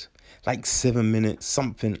was, like 7 minutes,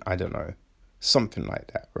 something, I don't know, something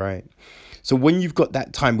like that, right? So when you've got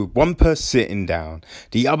that time with one person sitting down,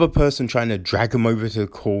 the other person trying to drag them over to the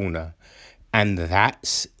corner, and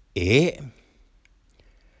that's it.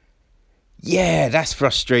 Yeah, that's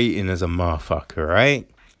frustrating as a motherfucker, right?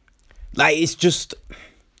 Like, it just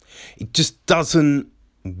doesn't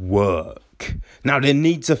work. Now, there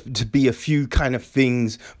needs to be a few kind of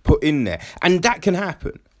things put in there, and that can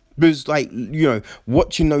happen. Because, like, you know,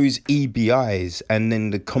 watching those EBIs and then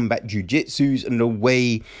the combat jiu-jitsus and the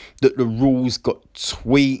way that the rules got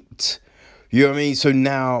tweaked, you know what I mean? So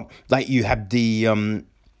now, like, you have the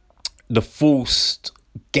forced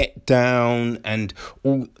get down and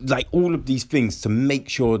all of these things to make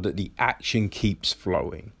sure that the action keeps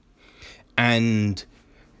flowing. And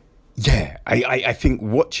yeah, I think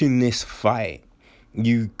watching this fight,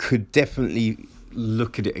 you could definitely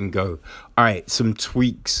look at it and go, all right, some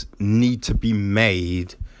tweaks need to be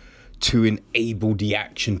made to enable the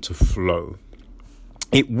action to flow.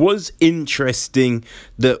 It was interesting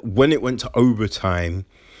that when it went to overtime,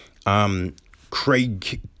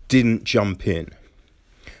 Craig didn't jump in.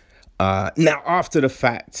 Now, after the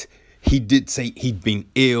fact, he did say he'd been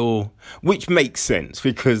ill, which makes sense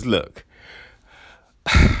because, look,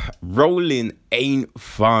 rolling ain't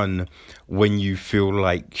fun when you feel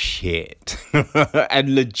like shit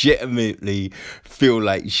and legitimately feel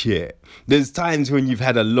like shit. There's times when you've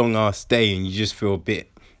had a long ass day and you just feel a bit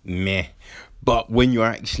meh. But when you're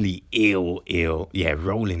actually ill, yeah,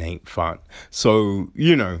 rolling ain't fun. So,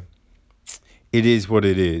 you know, it is what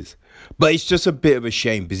it is. But it's just a bit of a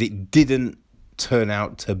shame because it didn't turn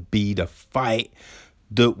out to be the fight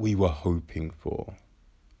that we were hoping for.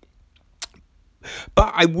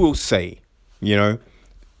 But I will say, you know,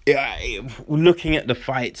 looking at the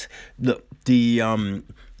fights, the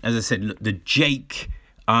as I said, look, the Jake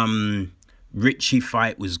Richie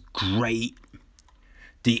fight was great.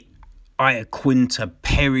 The Iaquinta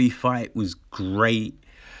Perry fight was great.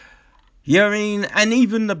 You know what I mean? And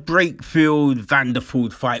even the Breakfield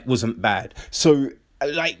Vanderford fight wasn't bad. So,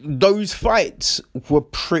 like, those fights were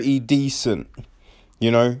pretty decent,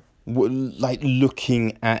 you know? Like,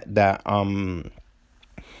 looking at that,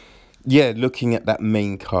 looking at that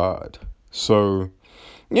main card. So,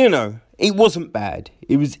 you know, it wasn't bad.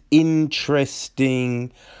 It was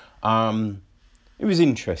interesting. It was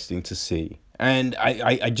interesting to see. And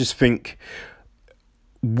I just think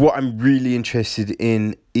what I'm really interested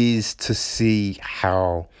in is to see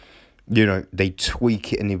how, you know, they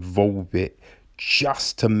tweak it and evolve it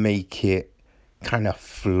just to make it kind of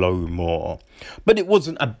flow more. But it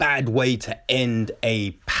wasn't a bad way to end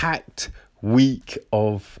a packed week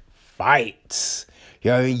of fights.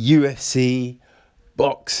 You know, UFC,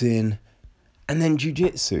 boxing, and then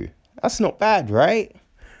jiu-jitsu. That's not bad, right?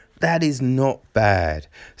 That is not bad.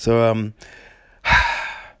 So,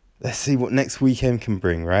 let's see what next weekend can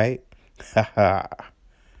bring, right?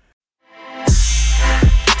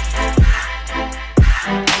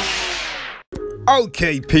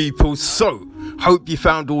 Okay, people, so hope you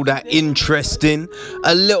found all that interesting.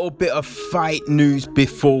 A little bit of fight news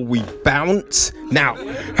before we bounce. Now,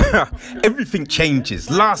 everything changes.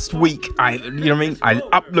 Last week, I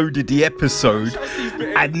uploaded the episode,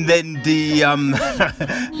 and then the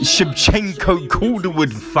Shevchenko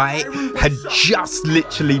Calderwood fight had just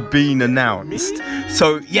literally been announced.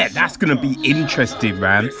 So yeah, that's gonna be interesting,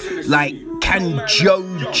 man. Like, can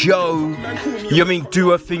JoJo,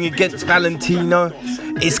 do a thing against Valentino?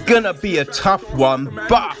 It's gonna be a tough one,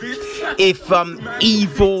 but if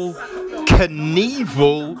Evil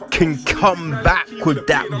Knievel can come back with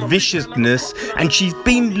that viciousness, and she's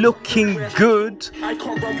been looking good,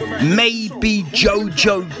 maybe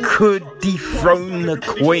JoJo could dethrone the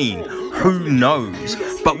Queen. Who knows?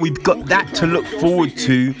 But we've got that to look forward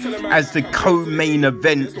to as the co-main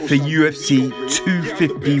event for UFC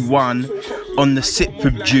 251 on the 6th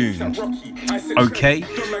of June. Okay,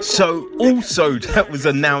 so also that was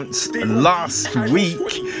announced last week,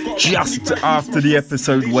 just after the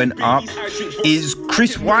episode went up, is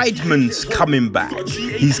Chris Weidman's coming back.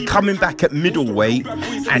 He's coming back at middleweight,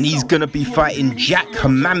 and he's going to be fighting Jack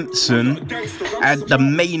Hermansson at the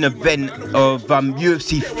main event of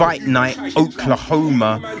UFC Fight Night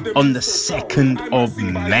Oklahoma on the 2nd of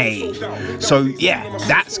May. So yeah,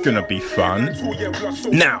 that's going to be fun.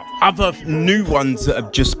 Now, other new ones that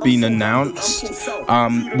have just been announced,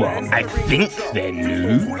 well, I think they're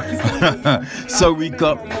new. So we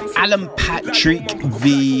got Alan Patrick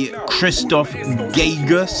v Christoph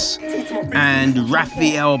Gagus and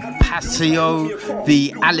Rafael Pasio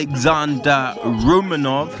v Alexander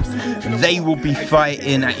Romanov. They will be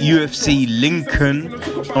fighting at UFC Lincoln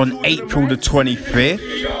on April the 25th.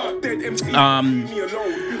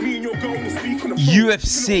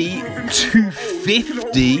 UFC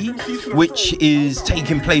 250, which is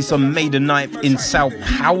taking place on May the 9th in Sao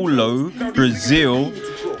Paulo, Brazil,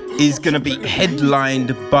 is going to be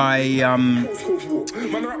headlined by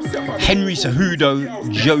Henry Cejudo,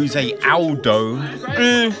 Jose Aldo.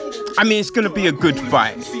 I mean, it's going to be a good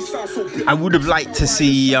fight. I would have liked to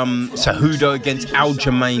see Cejudo against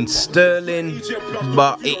Aljamain Sterling,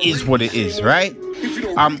 but it is what it is, right?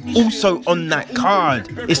 Also on that card,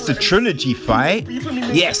 it's the trilogy fight.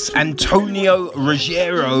 Yes, Antonio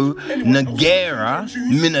Rogério Nogueira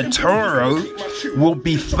Minotauro will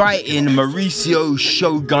be fighting Mauricio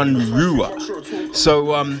Shogun Rua.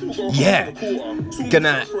 So, yeah,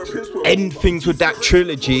 gonna end things with that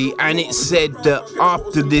trilogy. And it said that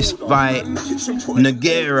after this fight,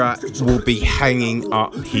 Nogueira will be hanging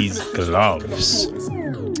up his gloves.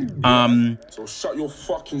 So shut your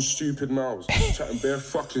fucking stupid mouths. Chatting bare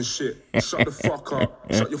fucking shit. Shut the fuck up.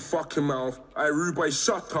 Shut your fucking mouth. Hey, Rubai,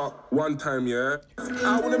 shut up one time, yeah?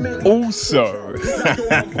 Also,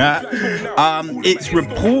 it's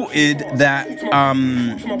reported that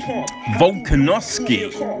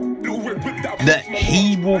Volkanovski, that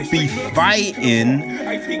he will be fighting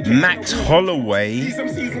Max Holloway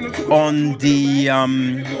on the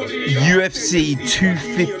UFC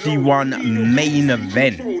 251 main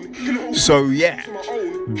event. So yeah,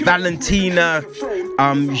 Valentina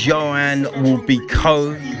Joanne will be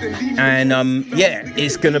and yeah,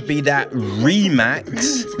 it's gonna be that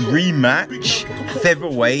rematch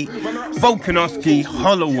featherweight, Volkanovski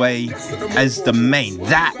Holloway as the main.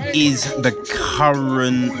 That is the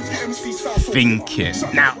current thinking.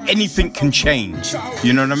 Now anything can change,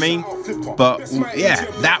 you know what I mean? But yeah,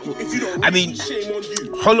 I mean,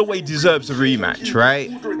 Holloway deserves a rematch,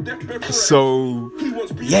 right? So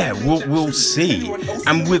yeah, we'll see.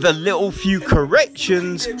 And with a little few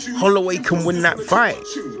corrections, Holloway can win that fight.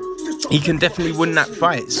 He can definitely win that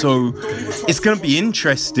fight. So it's going to be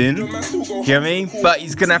interesting. You know what I mean? But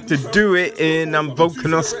he's going to have to do it in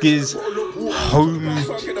Volkanovski's home.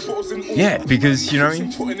 Yeah, because, you know,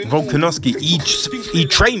 Volkanovski, he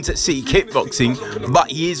trains at City Kickboxing, but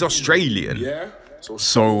he is Australian.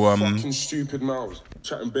 So,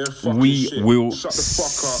 we will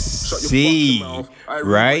see,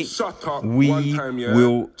 right? We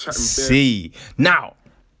will see. Now,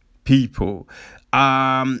 people,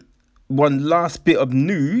 one last bit of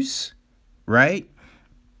news, right?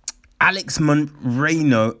 Alex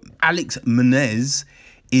Menez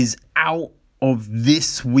is out of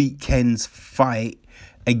this weekend's fight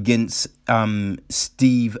against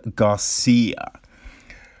Steve Garcia.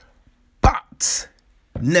 But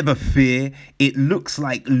never fear, it looks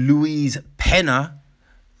like Luis Pena,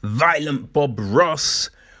 Violent Bob Ross,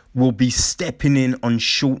 will be stepping in on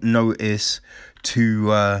short notice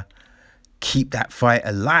to keep that fight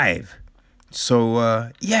alive.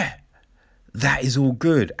 So, yeah, that is all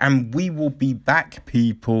good. And we will be back,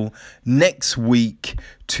 people, next week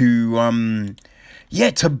to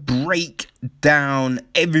to break down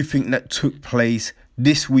everything that took place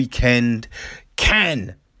this weekend.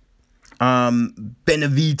 Can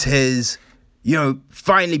Benavidez,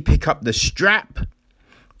 finally pick up the strap?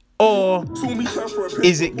 Or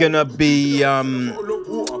is it gonna be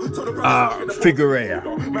Figueroa?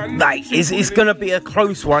 Like, it's gonna be a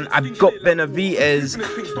close one. I've got Benavidez,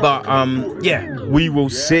 but we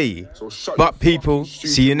will see. But people,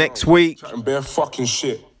 see you next week. Chatting bare fucking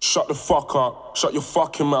shit. Shut the fuck up. Shut your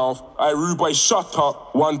fucking mouth. Hey, Rubai, shut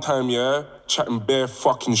up one time, yeah? Chatting bare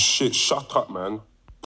fucking shit. Shut up, man.